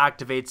until it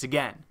activates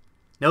again.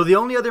 Now the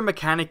only other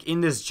mechanic in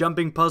this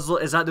jumping puzzle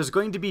is that there's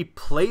going to be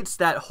plates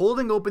that,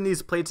 holding open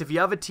these plates, if you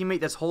have a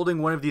teammate that's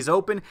holding one of these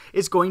open,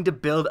 it's going to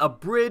build a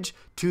bridge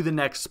to the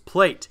next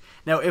plate.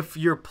 Now if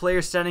your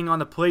player standing on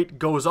the plate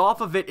goes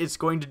off of it, it's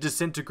going to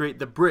disintegrate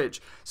the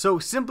bridge. So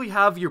simply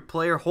have your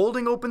player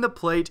holding open the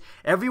plate,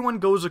 everyone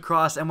goes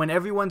across, and when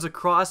everyone's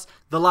across,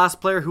 the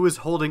last player who is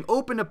holding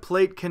open a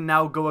plate can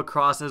now go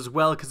across as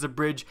well, because the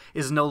bridge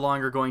is no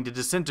longer going to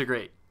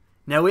disintegrate.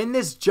 Now in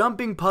this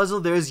jumping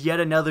puzzle there's yet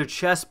another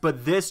chest,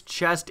 but this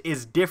chest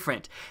is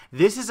different.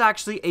 This is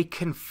actually a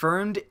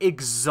confirmed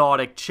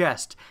exotic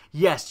chest.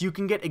 Yes, you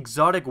can get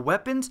exotic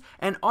weapons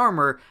and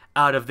armor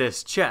out of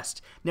this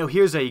chest. Now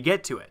here's how you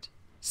get to it.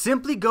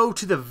 Simply go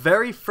to the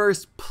very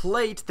first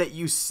plate that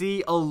you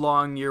see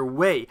along your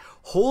way.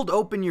 Hold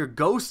open your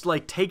ghost,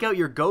 like take out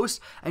your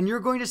ghost, and you're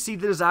going to see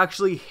there's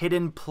actually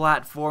hidden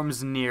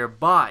platforms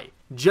nearby,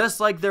 just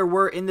like there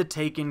were in the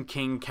Taken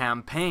King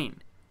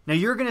campaign. Now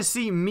you're going to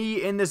see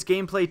me in this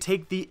gameplay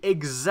take the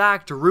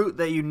exact route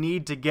that you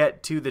need to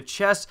get to the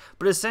chest,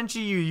 but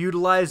essentially you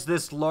utilize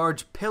this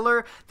large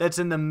pillar that's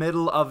in the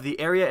middle of the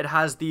area. It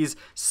has these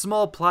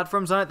small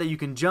platforms on it that you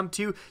can jump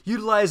to.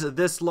 Utilize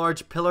this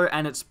large pillar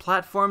and its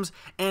platforms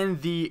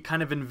and the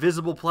kind of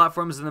invisible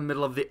platforms in the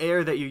middle of the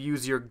air that you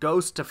use your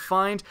ghost to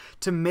find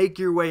to make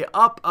your way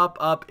up, up,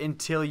 up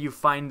until you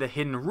find the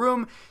hidden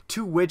room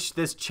to which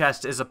this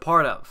chest is a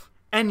part of.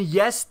 And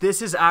yes,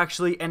 this is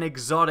actually an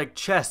exotic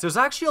chest. There's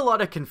actually a lot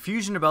of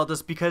confusion about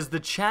this because the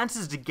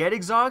chances to get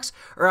exotics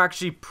are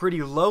actually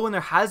pretty low and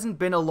there hasn't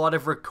been a lot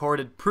of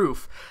recorded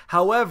proof.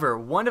 However,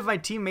 one of my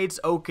teammates,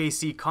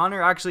 OKC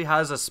Connor, actually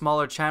has a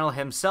smaller channel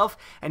himself,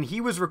 and he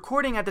was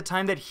recording at the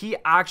time that he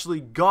actually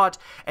got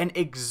an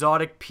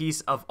exotic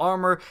piece of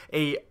armor,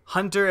 a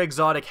hunter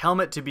exotic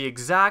helmet to be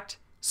exact.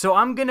 So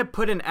I'm going to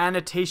put an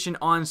annotation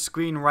on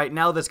screen right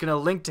now that's going to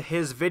link to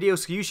his video,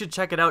 so you should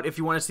check it out if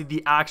you want to see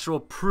the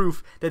actual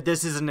proof that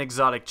this is an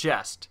exotic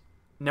chest.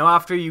 Now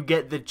after you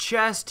get the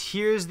chest,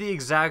 here's the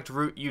exact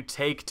route you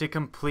take to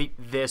complete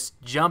this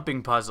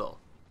jumping puzzle.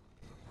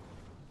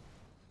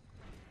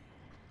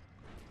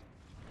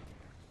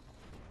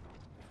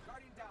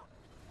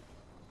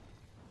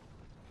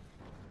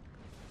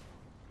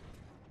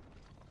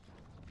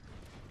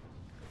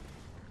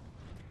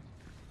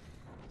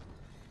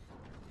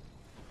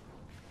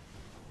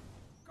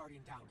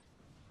 Guardian down.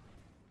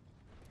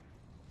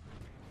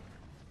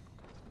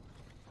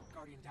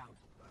 Guardian down.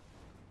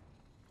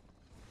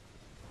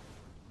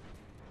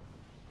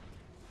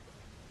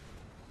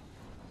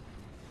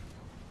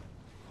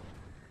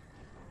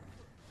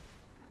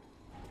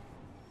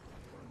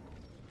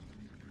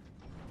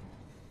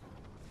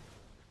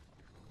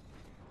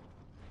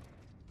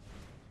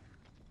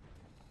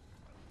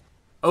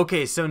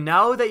 Okay, so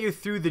now that you're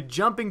through the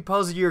jumping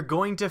puzzle, you're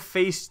going to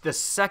face the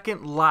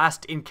second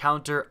last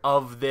encounter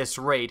of this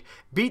raid.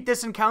 Beat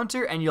this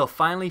encounter and you'll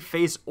finally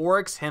face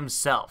Oryx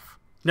himself.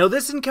 Now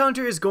this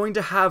encounter is going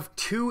to have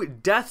two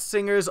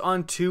Deathsingers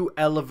on two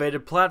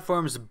elevated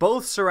platforms,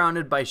 both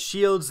surrounded by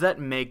shields that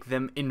make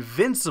them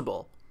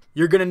invincible.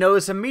 You're going to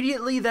notice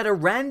immediately that a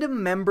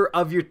random member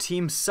of your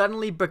team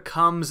suddenly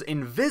becomes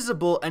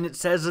invisible and it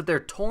says that they're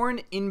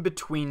torn in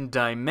between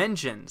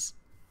dimensions.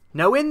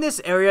 Now in this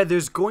area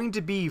there's going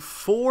to be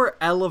 4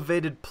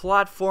 elevated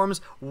platforms,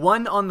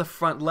 one on the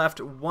front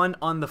left, one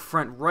on the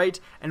front right,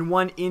 and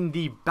one in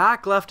the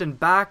back left and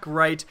back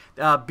right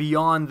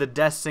beyond the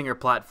Deathsinger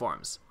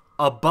platforms.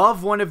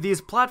 Above one of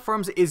these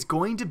platforms is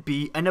going to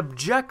be an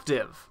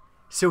objective.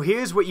 So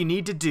here's what you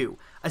need to do.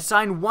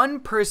 Assign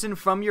one person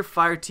from your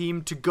fire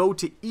team to go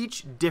to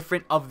each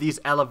different of these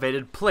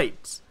elevated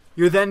plates.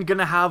 You're then going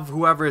to have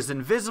whoever is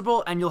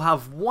invisible, and you'll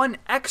have one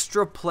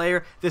extra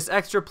player. This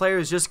extra player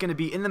is just going to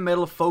be in the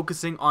middle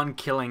focusing on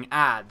killing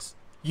ads.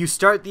 You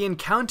start the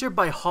encounter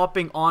by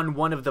hopping on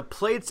one of the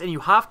plates, and you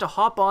have to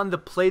hop on the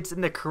plates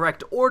in the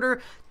correct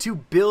order to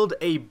build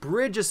a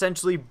bridge,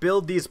 essentially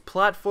build these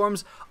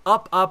platforms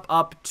up, up,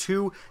 up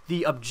to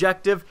the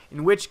objective,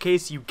 in which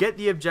case you get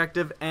the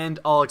objective, and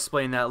I'll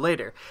explain that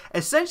later.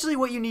 Essentially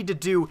what you need to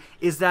do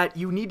is that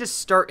you need to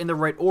start in the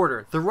right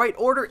order. The right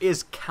order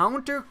is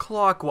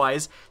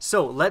counterclockwise,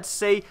 so let's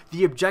say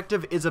the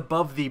objective is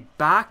above the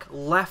back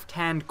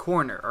left-hand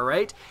corner,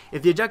 alright?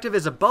 If the objective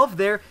is above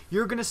there,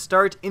 you're going to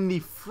start in the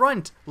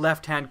front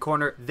left-hand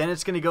corner, then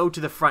it's going to go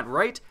to the front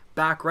right,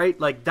 back right,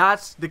 like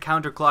that's the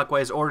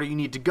counterclockwise order you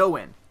need to go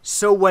in.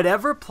 So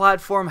whatever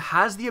platform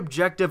has the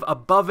objective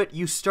above it,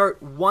 you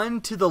start one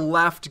to the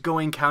left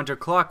going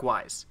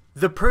counterclockwise.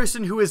 The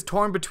person who is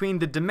torn between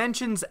the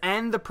dimensions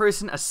and the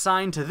person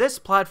assigned to this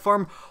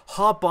platform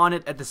hop on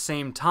it at the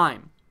same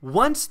time.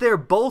 Once they're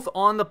both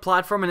on the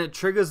platform and it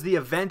triggers the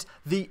event,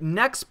 the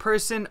next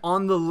person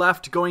on the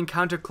left going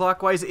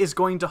counterclockwise is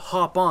going to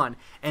hop on,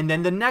 and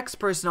then the next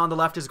person on the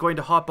left is going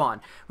to hop on.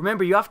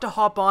 Remember, you have to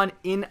hop on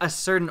in a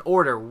certain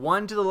order,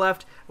 one to the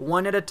left,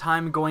 one at a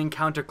time going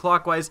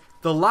counterclockwise.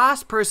 The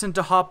last person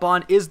to hop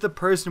on is the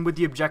person with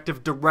the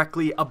objective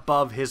directly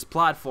above his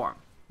platform.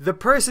 The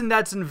person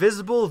that's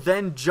invisible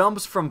then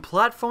jumps from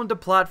platform to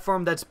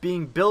platform that's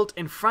being built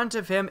in front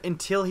of him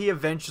until he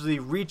eventually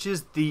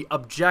reaches the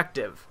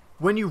objective.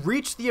 When you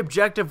reach the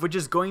objective, which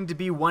is going to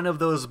be one of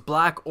those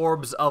black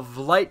orbs of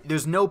light,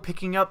 there's no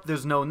picking up,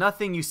 there's no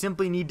nothing, you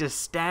simply need to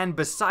stand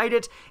beside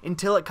it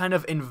until it kind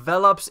of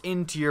envelops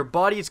into your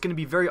body. It's going to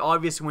be very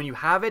obvious when you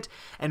have it,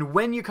 and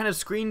when your kind of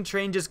screen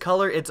changes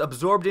color, it's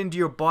absorbed into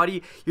your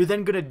body. You're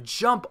then going to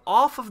jump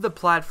off of the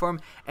platform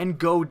and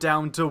go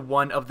down to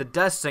one of the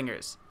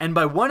Deathsingers. And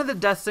by one of the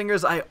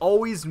Deathsingers, I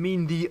always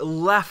mean the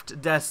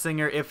left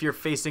Deathsinger if you're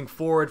facing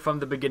forward from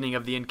the beginning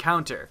of the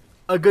encounter.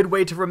 A good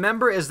way to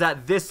remember is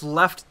that this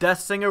left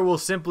Deathsinger will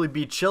simply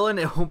be chilling,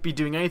 it won't be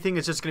doing anything,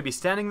 it's just going to be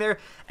standing there,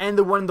 and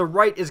the one on the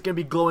right is going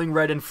to be glowing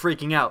red and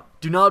freaking out.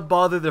 Do not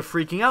bother the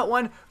freaking out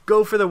one,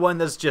 go for the one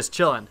that's just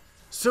chilling.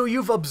 So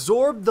you've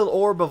absorbed the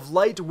orb of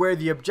light where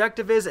the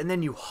objective is, and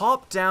then you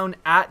hop down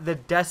at the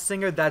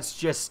Deathsinger that's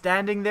just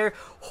standing there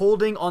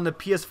holding on the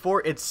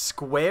PS4. It's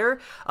square,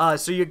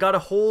 so you gotta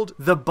hold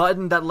the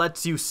button that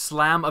lets you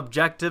slam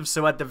objectives.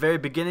 So at the very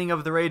beginning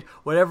of the raid,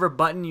 whatever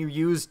button you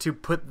use to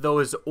put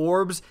those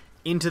orbs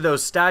into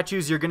those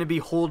statues, you're going to be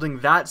holding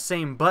that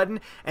same button,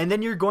 and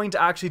then you're going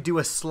to actually do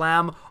a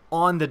slam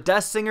on the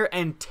Deathsinger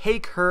and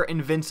take her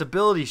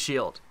invincibility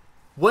shield.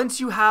 Once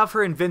you have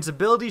her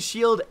invincibility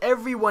shield,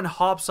 everyone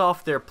hops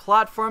off their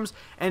platforms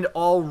and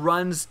all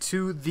runs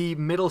to the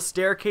middle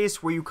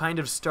staircase where you kind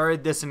of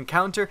started this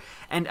encounter,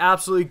 and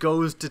absolutely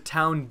goes to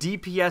town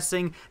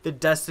DPSing the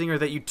Deathsinger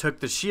that you took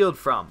the shield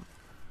from.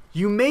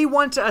 You may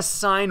want to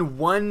assign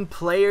one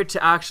player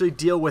to actually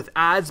deal with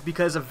ads,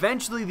 because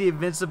eventually the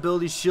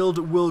invincibility shield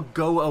will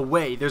go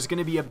away. There's going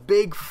to be a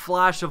big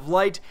flash of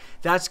light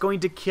that's going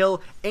to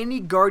kill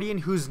any guardian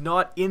who's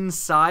not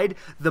inside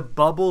the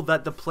bubble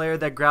that the player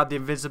that grabbed the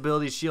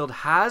invincibility shield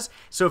has.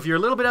 So if you're a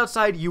little bit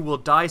outside, you will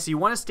die. So you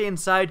want to stay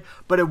inside,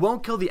 but it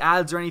won't kill the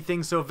ads or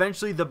anything. So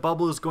eventually the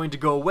bubble is going to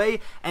go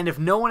away, and if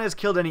no one has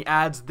killed any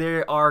ads,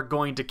 they are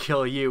going to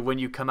kill you when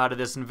you come out of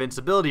this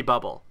invincibility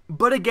bubble.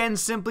 But again,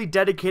 simply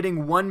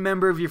dedicating one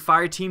member of your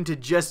fire team to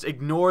just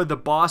ignore the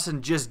boss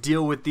and just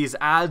deal with these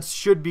ads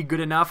should be good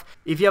enough.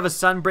 If you have a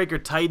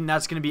Sunbreaker Titan,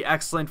 that's going to be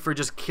excellent for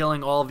just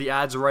killing all of the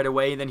ads right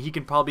away. Then he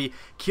can probably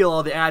kill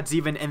all the ads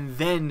even, and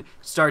then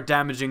start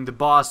damaging the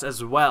boss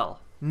as well.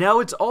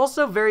 Now, it's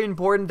also very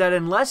important that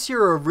unless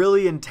you're a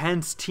really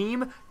intense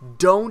team,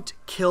 don't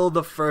kill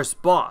the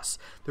first boss.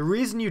 The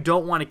reason you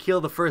don't want to kill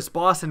the first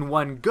boss in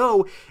one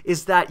go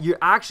is that you're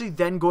actually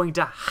then going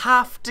to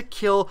have to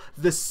kill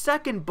the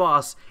second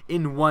boss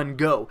in one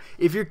go.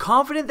 If you're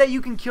confident that you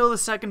can kill the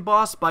second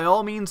boss, by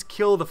all means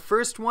kill the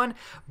first one,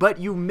 but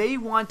you may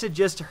want to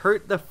just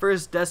hurt the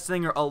first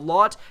Deathsinger a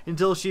lot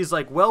until she's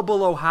like well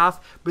below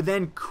half, but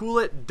then cool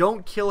it,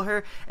 don't kill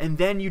her, and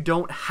then you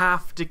don't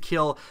have to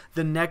kill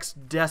the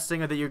next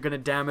Deathsinger that you're going to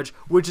damage,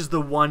 which is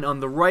the one on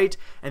the right,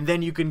 and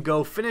then you can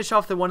go finish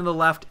off the one on the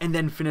left and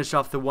then finish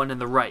off the one on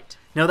the right.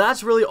 Now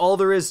that's really all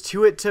there is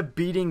to it to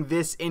beating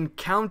this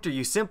encounter.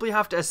 You simply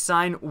have to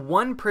assign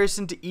one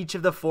person to each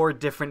of the 4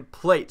 different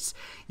plates.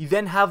 You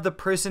then have the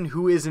person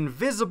who is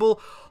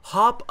invisible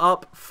hop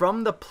up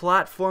from the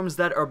platforms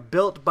that are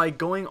built by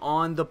going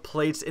on the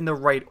plates in the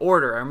right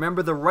order.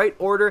 Remember, the right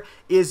order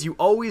is you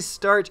always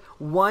start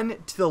one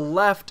to the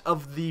left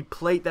of the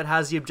plate that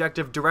has the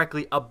objective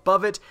directly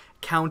above it,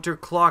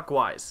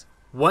 counterclockwise.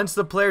 Once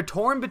the player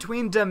torn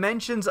between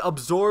dimensions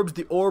absorbs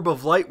the orb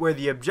of light where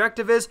the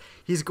objective is,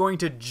 he's going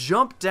to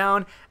jump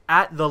down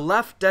at the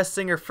left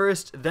Deathsinger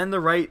first, then the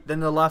right,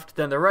 then the left,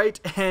 then the right,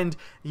 and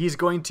he's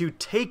going to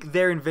take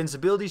their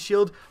invincibility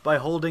shield by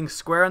holding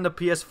square on the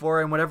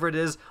PS4 and whatever it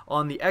is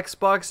on the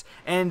Xbox,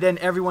 and then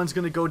everyone's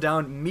going to go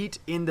down, meet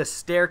in the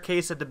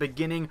staircase at the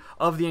beginning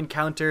of the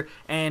encounter,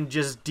 and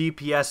just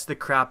DPS the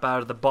crap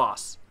out of the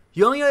boss.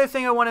 The only other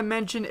thing I want to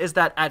mention is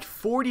that at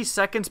 40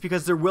 seconds,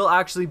 because there will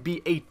actually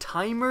be a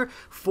timer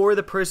for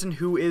the person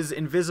who is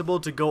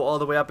invisible to go all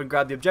the way up and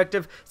grab the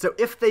objective. So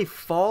if they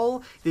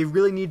fall, they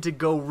really need to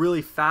go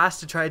really fast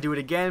to try to do it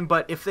again.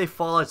 But if they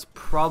fall, it's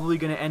probably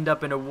going to end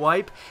up in a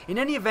wipe. In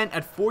any event,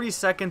 at 40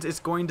 seconds, it's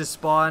going to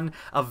spawn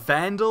a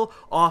Vandal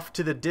off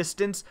to the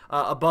distance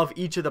above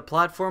each of the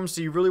platforms.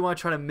 So you really want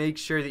to try to make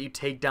sure that you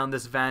take down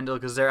this Vandal,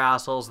 because they're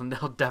assholes and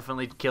they'll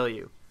definitely kill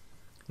you.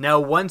 Now,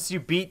 once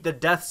you beat the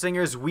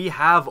Deathsingers, we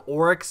have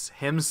Oryx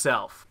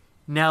himself.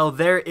 Now,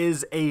 there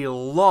is a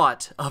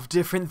lot of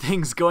different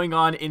things going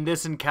on in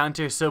this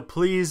encounter, so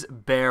please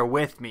bear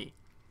with me.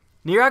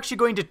 Now, you're actually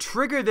going to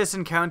trigger this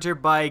encounter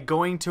by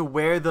going to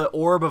where the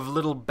orb of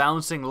little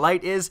bouncing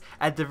light is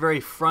at the very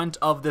front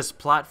of this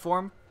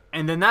platform,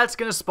 and then that's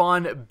going to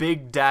spawn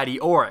Big Daddy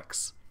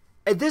Oryx.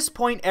 At this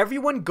point,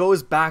 everyone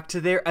goes back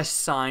to their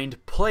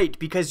assigned plate,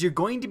 because you're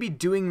going to be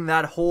doing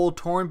that whole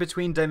torn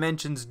between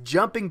dimensions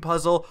jumping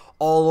puzzle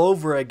all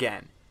over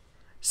again.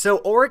 So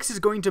Oryx is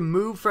going to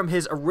move from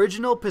his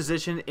original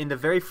position in the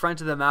very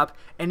front of the map,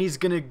 and he's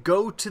going to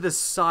go to the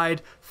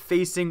side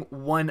facing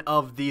one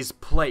of these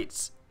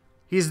plates.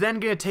 He's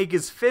then going to take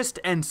his fist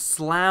and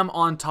slam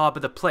on top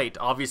of the plate.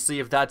 Obviously,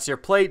 if that's your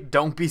plate,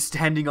 don't be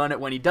standing on it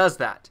when he does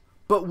that.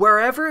 But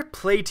wherever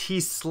plate he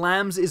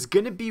slams is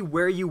going to be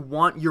where you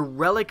want your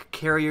relic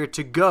carrier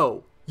to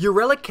go. Your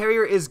relic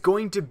carrier is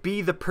going to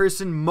be the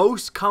person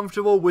most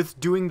comfortable with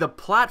doing the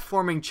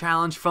platforming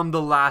challenge from the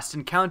last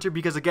encounter,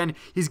 because again,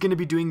 he's going to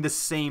be doing the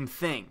same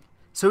thing.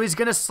 So he's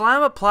going to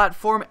slam a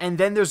platform, and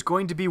then there's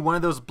going to be one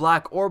of those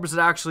black orbs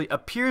that actually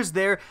appears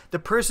there. The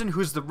person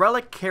who's the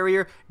relic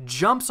carrier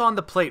jumps on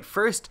the plate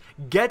first,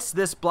 gets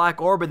this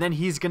black orb, and then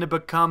he's going to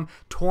become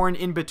torn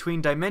in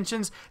between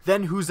dimensions.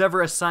 Then who's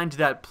ever assigned to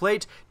that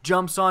plate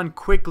jumps on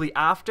quickly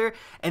after.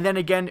 And then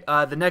again,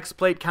 the next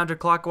plate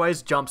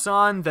counterclockwise jumps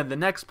on, then the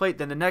next plate,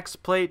 then the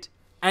next plate.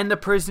 And the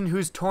person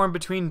who's torn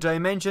between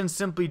dimensions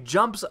simply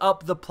jumps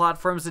up the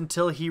platforms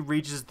until he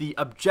reaches the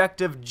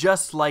objective,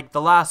 just like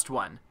the last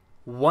one.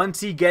 Once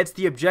he gets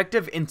the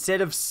objective,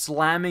 instead of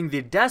slamming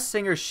the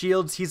Deathsinger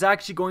shields, he's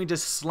actually going to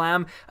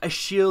slam a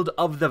shield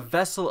of the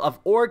Vessel of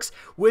Oryx,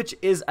 which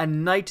is a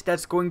knight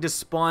that's going to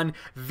spawn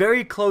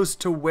very close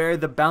to where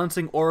the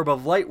bouncing orb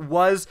of light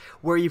was,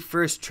 where he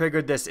first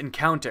triggered this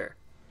encounter.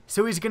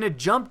 So he's going to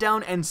jump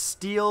down and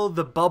steal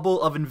the bubble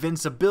of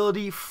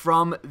invincibility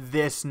from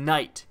this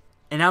knight.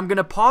 And I'm going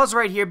to pause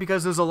right here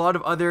because there's a lot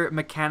of other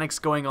mechanics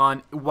going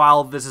on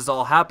while this is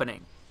all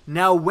happening.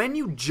 Now, when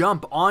you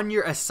jump on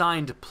your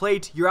assigned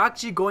plate, you're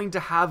actually going to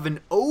have an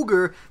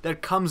ogre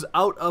that comes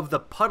out of the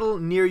puddle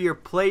near your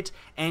plate,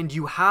 and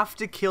you have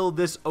to kill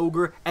this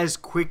ogre as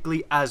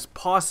quickly as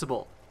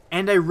possible.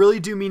 And I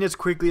really do mean as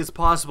quickly as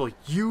possible.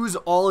 Use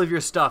all of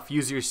your stuff.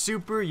 Use your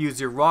super,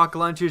 use your rock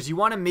launchers. You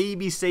want to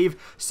maybe save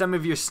some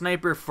of your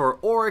sniper for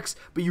Oryx,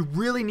 but you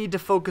really need to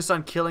focus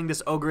on killing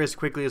this ogre as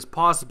quickly as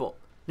possible.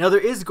 Now,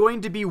 there is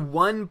going to be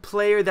one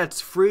player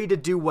that's free to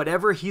do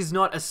whatever. He's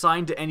not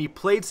assigned to any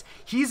plates.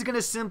 He's going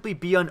to simply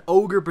be on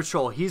ogre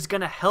patrol. He's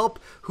going to help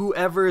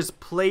whoever's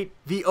plate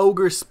the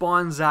ogre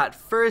spawns at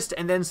first,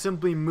 and then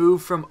simply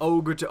move from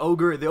ogre to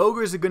ogre. The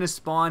ogres are going to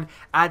spawn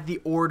at the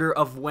order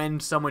of when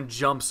someone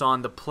jumps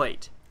on the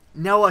plate.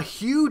 Now, a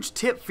huge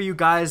tip for you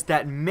guys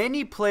that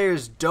many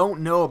players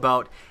don't know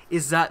about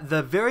is that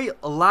the very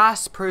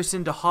last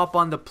person to hop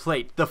on the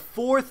plate, the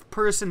fourth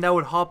person that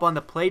would hop on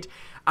the plate,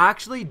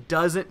 actually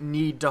doesn't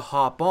need to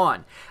hop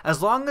on.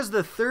 As long as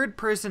the third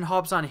person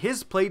hops on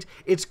his plate,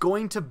 it's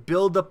going to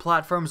build the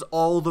platforms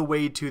all the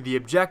way to the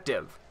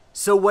objective.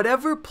 So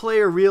whatever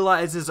player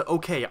realizes,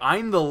 okay,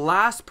 I'm the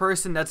last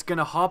person that's going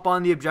to hop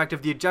on the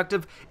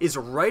objective is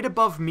right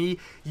above me,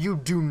 you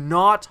do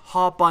not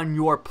hop on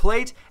your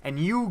plate, and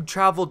you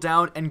travel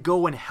down and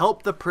go and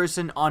help the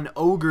person on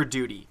ogre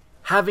duty.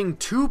 Having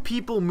two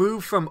people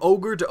move from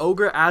ogre to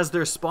ogre as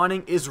they're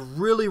spawning is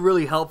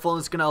really helpful, and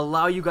it's going to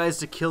allow you guys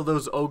to kill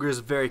those ogres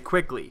very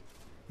quickly.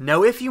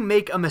 Now, if you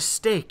make a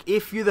mistake,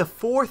 if you're the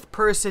fourth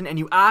person and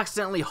you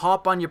accidentally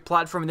hop on your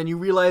platform and then you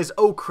realize,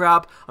 oh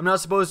crap, I'm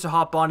not supposed to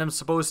hop on, I'm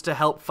supposed to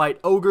help fight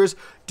ogres,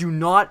 do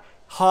not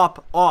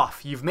hop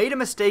off. You've made a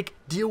mistake,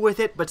 deal with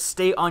it, but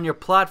stay on your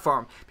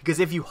platform. Because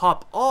if you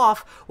hop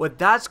off, what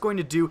that's going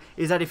to do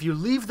is that if you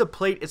leave the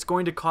plate, it's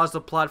going to cause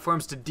the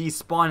platforms to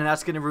despawn, and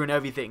that's going to ruin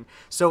everything.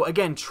 So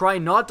again, try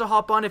not to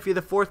hop on if you're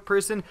the fourth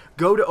person,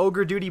 go to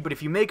ogre duty, but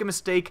if you make a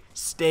mistake,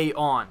 stay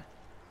on.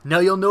 Now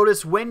you'll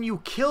notice when you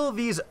kill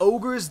these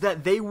ogres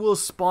that they will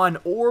spawn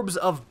orbs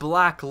of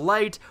black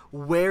light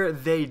where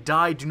they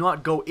die. Do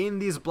not go in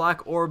these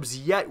black orbs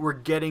yet, we're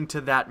getting to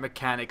that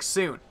mechanic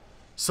soon.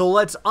 So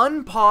let's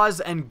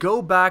unpause and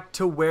go back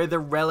to where the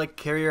relic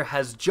carrier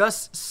has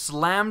just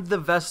slammed the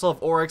Vessel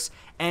of Oryx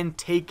and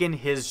taken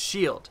his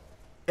shield.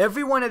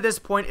 Everyone at this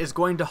point is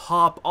going to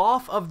hop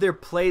off of their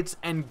plates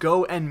and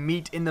go and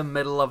meet in the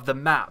middle of the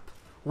map.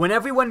 When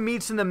everyone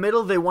meets in the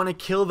middle, they want to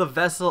kill the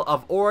Vessel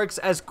of Oryx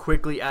as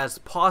quickly as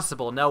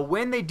possible. Now,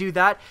 when they do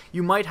that,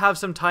 you might have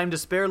some time to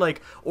spare,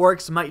 like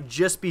Oryx might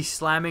just be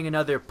slamming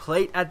another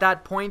plate at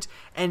that point,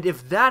 and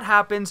if that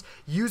happens,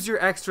 use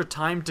your extra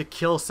time to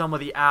kill some of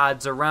the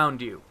adds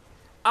around you.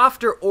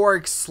 After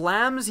Oryx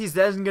slams, he's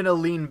then going to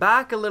lean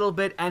back a little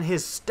bit and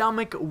his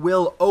stomach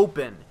will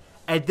open.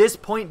 At this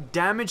point,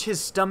 damage his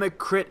stomach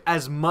crit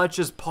as much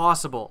as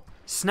possible.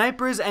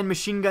 Snipers and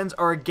machine guns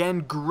are again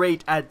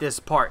great at this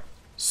part.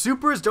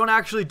 Supers don't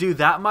actually do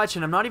that much,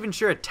 and I'm not even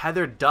sure a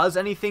tether does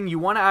anything. You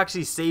want to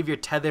actually save your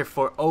tether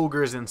for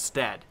ogres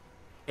instead.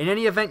 In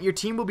any event, your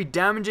team will be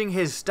damaging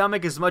his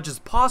stomach as much as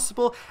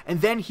possible,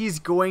 and then he's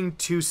going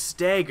to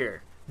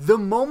stagger. The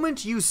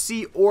moment you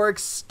see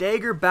Oryx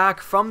stagger back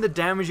from the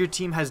damage your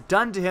team has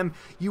done to him,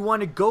 you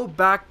want to go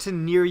back to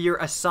near your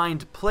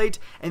assigned plate,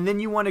 and then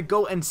you want to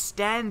go and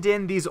stand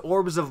in these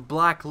orbs of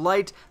black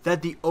light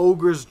that the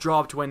ogres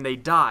dropped when they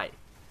die.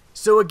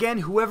 So again,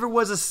 whoever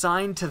was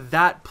assigned to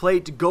that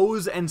plate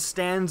goes and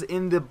stands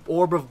in the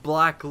orb of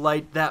black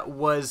light that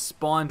was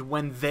spawned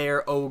when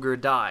their ogre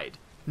died.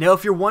 Now,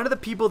 if you're one of the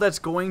people that's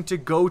going to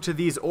go to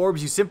these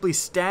orbs, you simply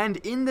stand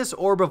in this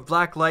orb of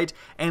black light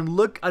and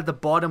look at the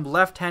bottom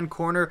left-hand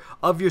corner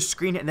of your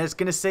screen, and it's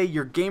going to say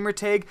your gamer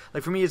tag.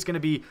 Like for me, it's going to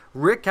be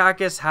Rick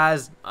Kackis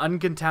has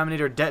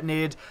uncontaminated or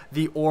detonated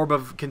the orb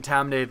of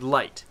contaminated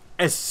light.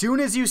 As soon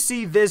as you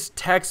see this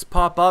text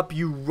pop up,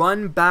 you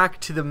run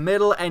back to the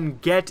middle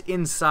and get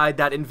inside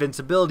that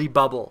invincibility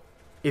bubble.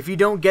 If you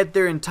don't get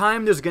there in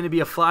time, there's going to be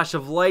a flash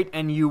of light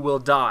and you will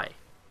die.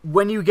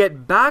 When you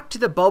get back to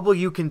the bubble,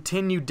 you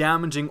continue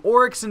damaging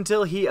Oryx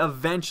until he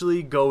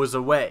eventually goes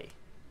away.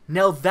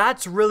 Now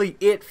that's really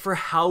it for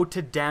how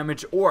to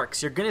damage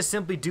Oryx. You're going to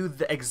simply do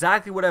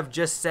exactly what I've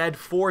just said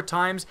 4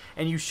 times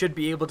and you should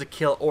be able to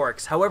kill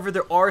Oryx. However,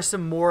 there are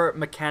some more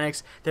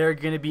mechanics that are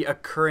going to be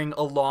occurring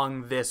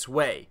along this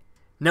way.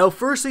 Now,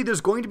 firstly,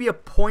 there's going to be a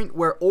point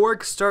where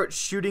Oryx starts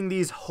shooting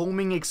these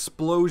homing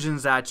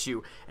explosions at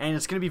you, and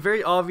it's going to be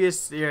very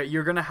obvious.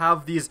 You're going to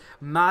have these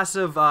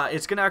massive,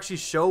 it's going to actually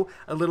show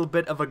a little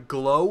bit of a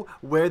glow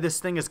where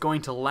this thing is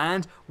going to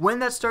land. When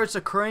that starts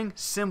occurring,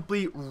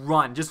 simply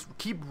run. Just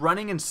keep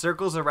running in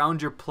circles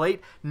around your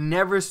plate,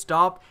 never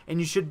stop, and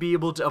you should be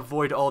able to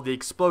avoid all the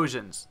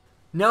explosions.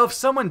 Now, if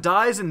someone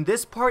dies in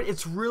this part,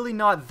 it's really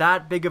not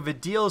that big of a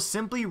deal.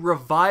 Simply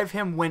revive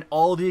him when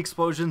all the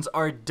explosions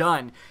are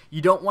done. You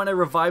don't want to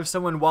revive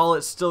someone while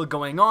it's still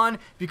going on,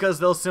 because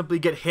they'll simply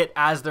get hit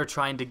as they're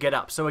trying to get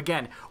up. So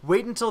again,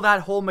 wait until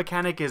that whole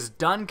mechanic is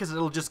done, because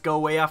it'll just go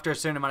away after a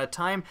certain amount of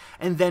time,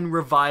 and then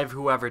revive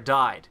whoever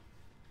died.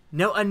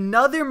 Now,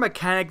 another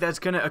mechanic that's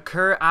going to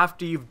occur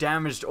after you've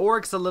damaged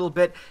Oryx a little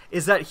bit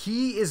is that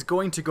he is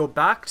going to go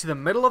back to the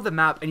middle of the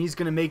map and he's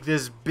going to make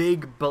this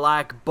big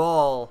black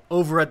ball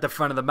over at the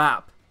front of the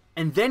map.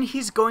 And then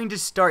he's going to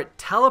start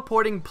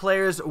teleporting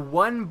players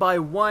one by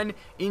one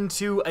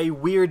into a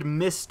weird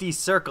misty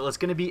circle. It's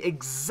going to be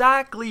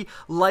exactly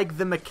like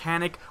the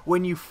mechanic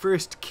when you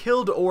first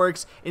killed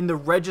Oryx in the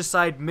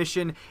Regicide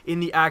mission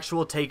in the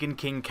actual Taken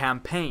King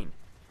campaign.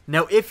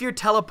 Now, if you're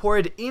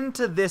teleported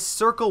into this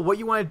circle, what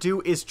you want to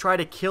do is try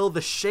to kill the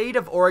shade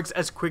of Oryx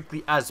as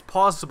quickly as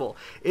possible.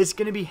 It's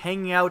going to be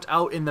hanging out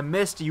in the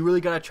mist. You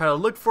really got to try to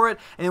look for it,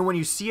 and then when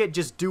you see it,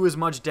 just do as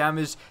much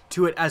damage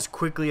to it as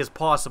quickly as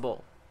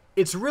possible.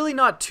 It's really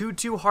not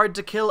too hard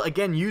to kill.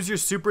 Again, use your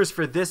supers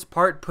for this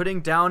part.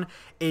 Putting down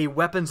a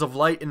Weapons of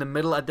Light in the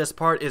middle at this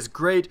part is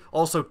great.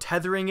 Also,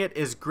 tethering it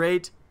is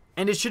great.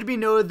 And it should be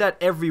noted that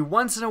every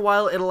once in a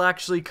while, it'll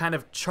actually kind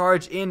of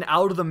charge in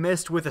out of the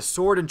mist with a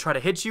sword and try to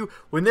hit you.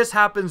 When this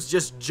happens,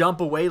 just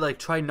jump away, like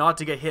try not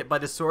to get hit by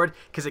the sword,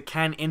 because it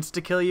can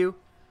insta-kill you.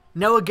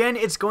 Now again,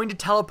 it's going to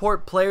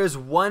teleport players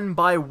one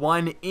by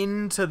one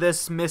into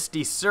this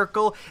misty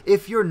circle.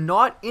 If you're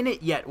not in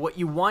it yet, what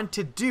you want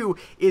to do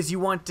is you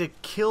want to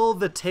kill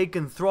the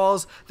taken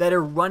thralls that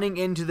are running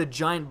into the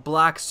giant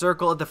black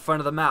circle at the front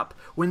of the map.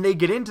 When they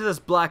get into this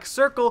black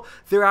circle,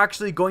 they're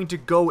actually going to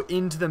go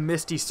into the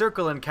misty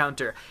circle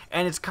encounter,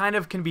 and it's kind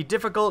of can be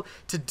difficult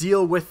to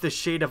deal with the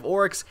Shade of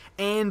Oryx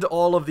and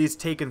all of these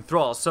taken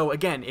thralls. So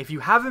again, if you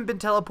haven't been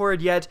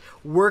teleported yet,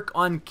 work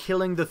on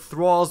killing the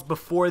thralls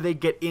before they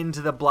get into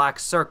the black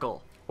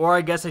circle, or I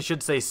guess I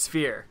should say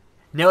sphere.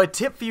 Now, a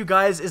tip for you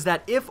guys is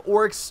that if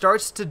Oryx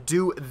starts to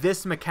do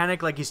this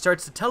mechanic, like he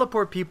starts to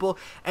teleport people,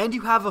 and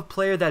you have a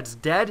player that's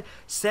dead,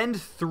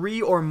 send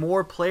 3 or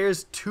more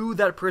players to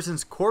that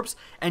person's corpse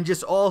and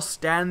just all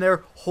stand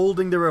there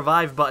holding the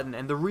revive button.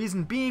 And the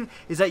reason being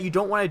is that you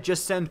don't want to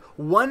just send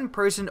one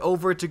person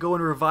over to go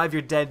and revive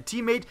your dead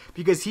teammate,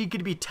 because he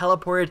could be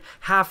teleported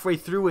halfway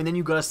through and then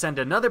you gotta send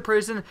another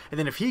person, and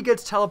then if he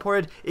gets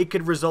teleported, it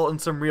could result in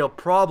some real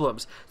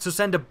problems. So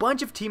send a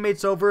bunch of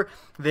teammates over,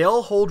 they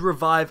all hold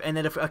revive, and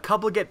then if a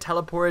couple get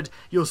teleported,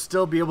 you'll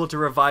still be able to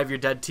revive your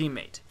dead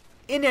teammate.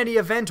 In any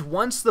event,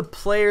 once the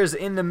players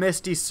in the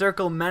Misty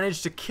Circle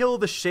manage to kill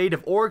the Shade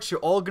of Oryx, you're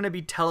all going to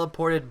be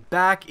teleported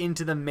back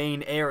into the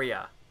main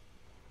area.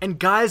 And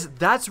guys,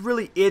 that's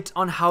really it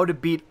on how to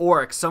beat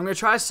Oryx. So I'm going to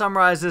try to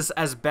summarize this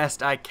as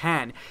best I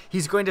can.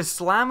 He's going to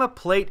slam a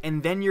plate,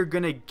 and then you're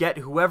going to get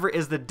whoever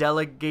is the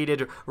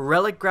delegated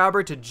relic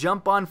grabber to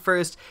jump on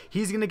first.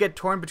 He's going to get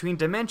torn between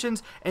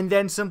dimensions, and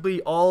then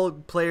simply all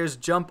players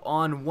jump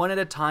on one at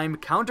a time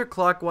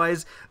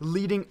counterclockwise,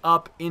 leading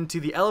up into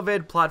the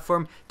elevated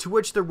platform, to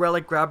which the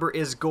relic grabber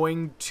is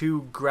going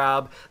to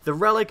grab the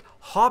relic,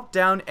 hop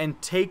down,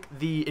 and take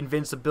the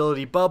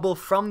invincibility bubble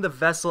from the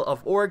vessel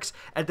of Oryx.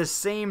 At the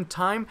same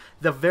time,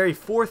 the very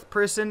fourth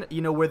person,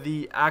 you know, where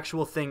the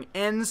actual thing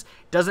ends,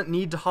 doesn't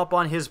need to hop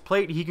on his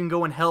plate. He can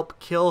go and help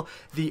kill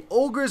the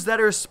ogres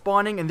that are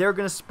spawning, and they're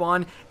going to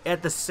spawn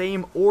at the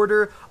same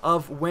order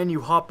of when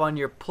you hop on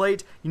your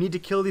plate. You need to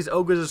kill these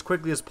ogres as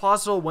quickly as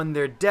possible. When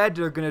they're dead,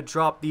 they're going to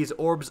drop these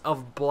orbs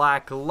of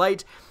black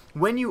light.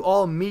 When you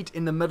all meet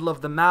in the middle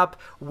of the map,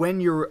 when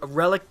your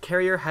relic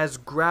carrier has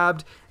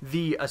grabbed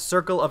the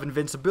circle of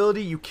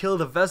invincibility, you kill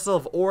the vessel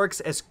of Oryx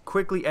as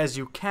quickly as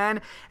you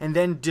can, and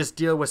then just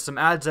deal with some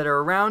adds that are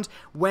around.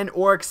 When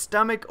Oryx's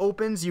stomach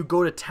opens, you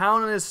go to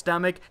town on his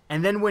stomach,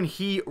 and then when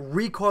he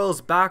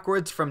recoils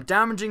backwards from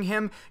damaging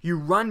him, you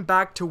run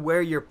back to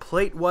where your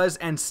plate was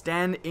and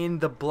stand in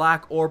the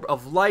black orb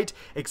of light.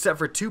 Except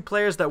for 2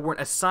 players that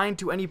weren't assigned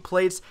to any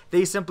plates,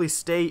 they simply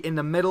stay in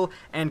the middle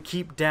and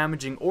keep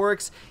damaging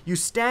Oryx. You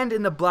stand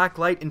in the black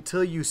light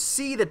until you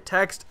see the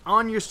text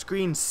on your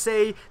screen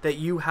say that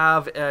you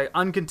have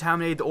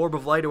uncontaminated the orb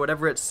of light, or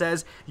whatever it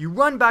says. You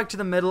run back to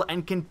the middle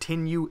and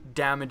continue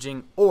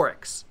damaging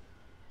Oryx.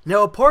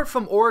 Now, apart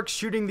from Oryx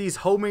shooting these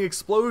homing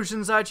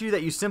explosions at you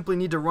that you simply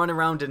need to run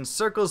around in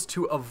circles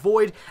to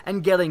avoid,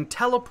 and getting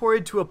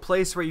teleported to a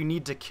place where you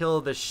need to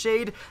kill the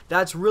Shade,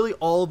 that's really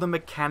all the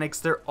mechanics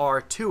there are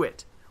to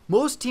it.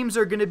 Most teams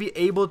are going to be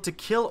able to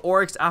kill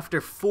Oryx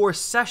after 4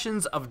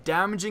 sessions of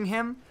damaging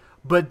him.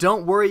 But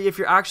don't worry if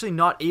you're actually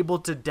not able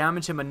to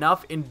damage him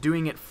enough in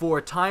doing it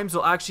 4 times.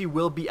 There actually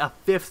will be a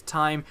 5th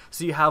time,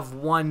 so you have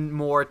 1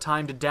 more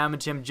time to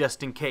damage him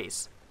just in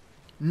case.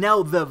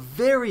 Now, the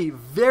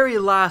very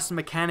last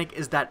mechanic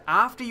is that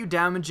after you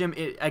damage him,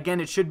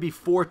 it should be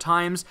 4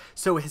 times,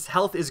 so his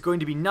health is going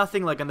to be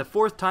nothing. Like on the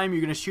 4th time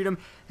you're going to shoot him,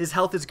 his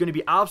health is going to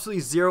be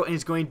absolutely 0 and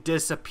he's going to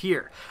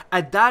disappear.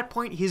 At that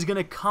point, he's going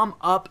to come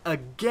up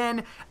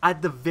again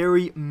at the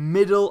very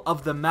middle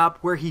of the map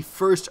where he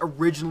first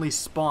originally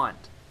spawned.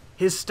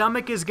 His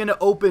stomach is going to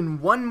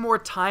open one more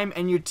time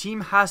and your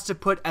team has to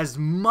put as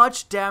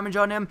much damage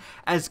on him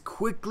as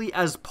quickly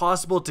as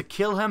possible to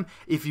kill him.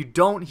 If you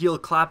don't, he'll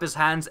clap his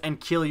hands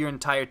and kill your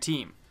entire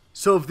team.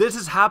 So if this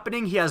is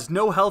happening, he has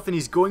no health and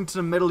he's going to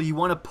the middle, you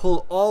want to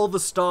pull all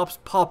the stops,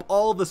 pop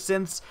all the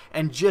synths,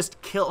 and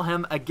just kill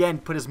him again.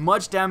 Put as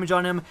much damage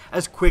on him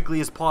as quickly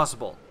as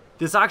possible.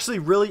 This actually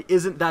really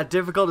isn't that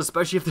difficult,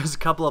 especially if there's a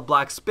couple of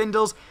black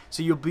spindles,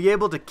 so you'll be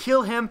able to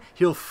kill him,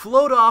 he'll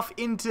float off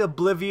into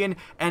oblivion,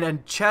 and a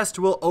chest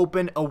will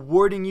open,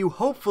 awarding you,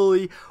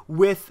 hopefully,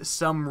 with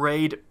some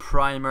raid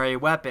primary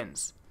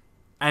weapons.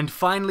 And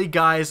finally,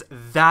 guys,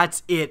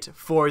 that's it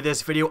for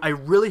this video. I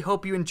really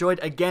hope you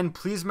enjoyed. Again,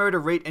 please remember to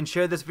rate and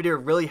share this video.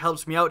 It really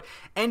helps me out.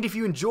 And if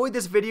you enjoyed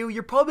this video,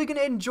 you're probably going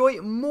to enjoy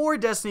more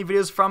Destiny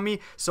videos from me,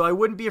 so I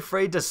wouldn't be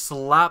afraid to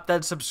slap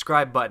that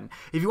subscribe button.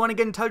 If you want to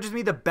get in touch with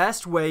me, the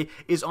best way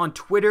is on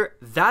Twitter.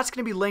 That's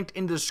going to be linked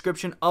in the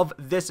description of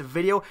this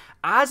video,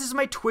 as is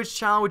my Twitch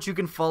channel, which you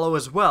can follow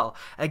as well.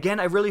 Again,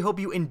 I really hope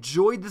you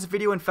enjoyed this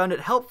video and found it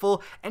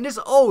helpful, and as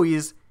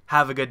always,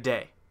 have a good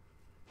day.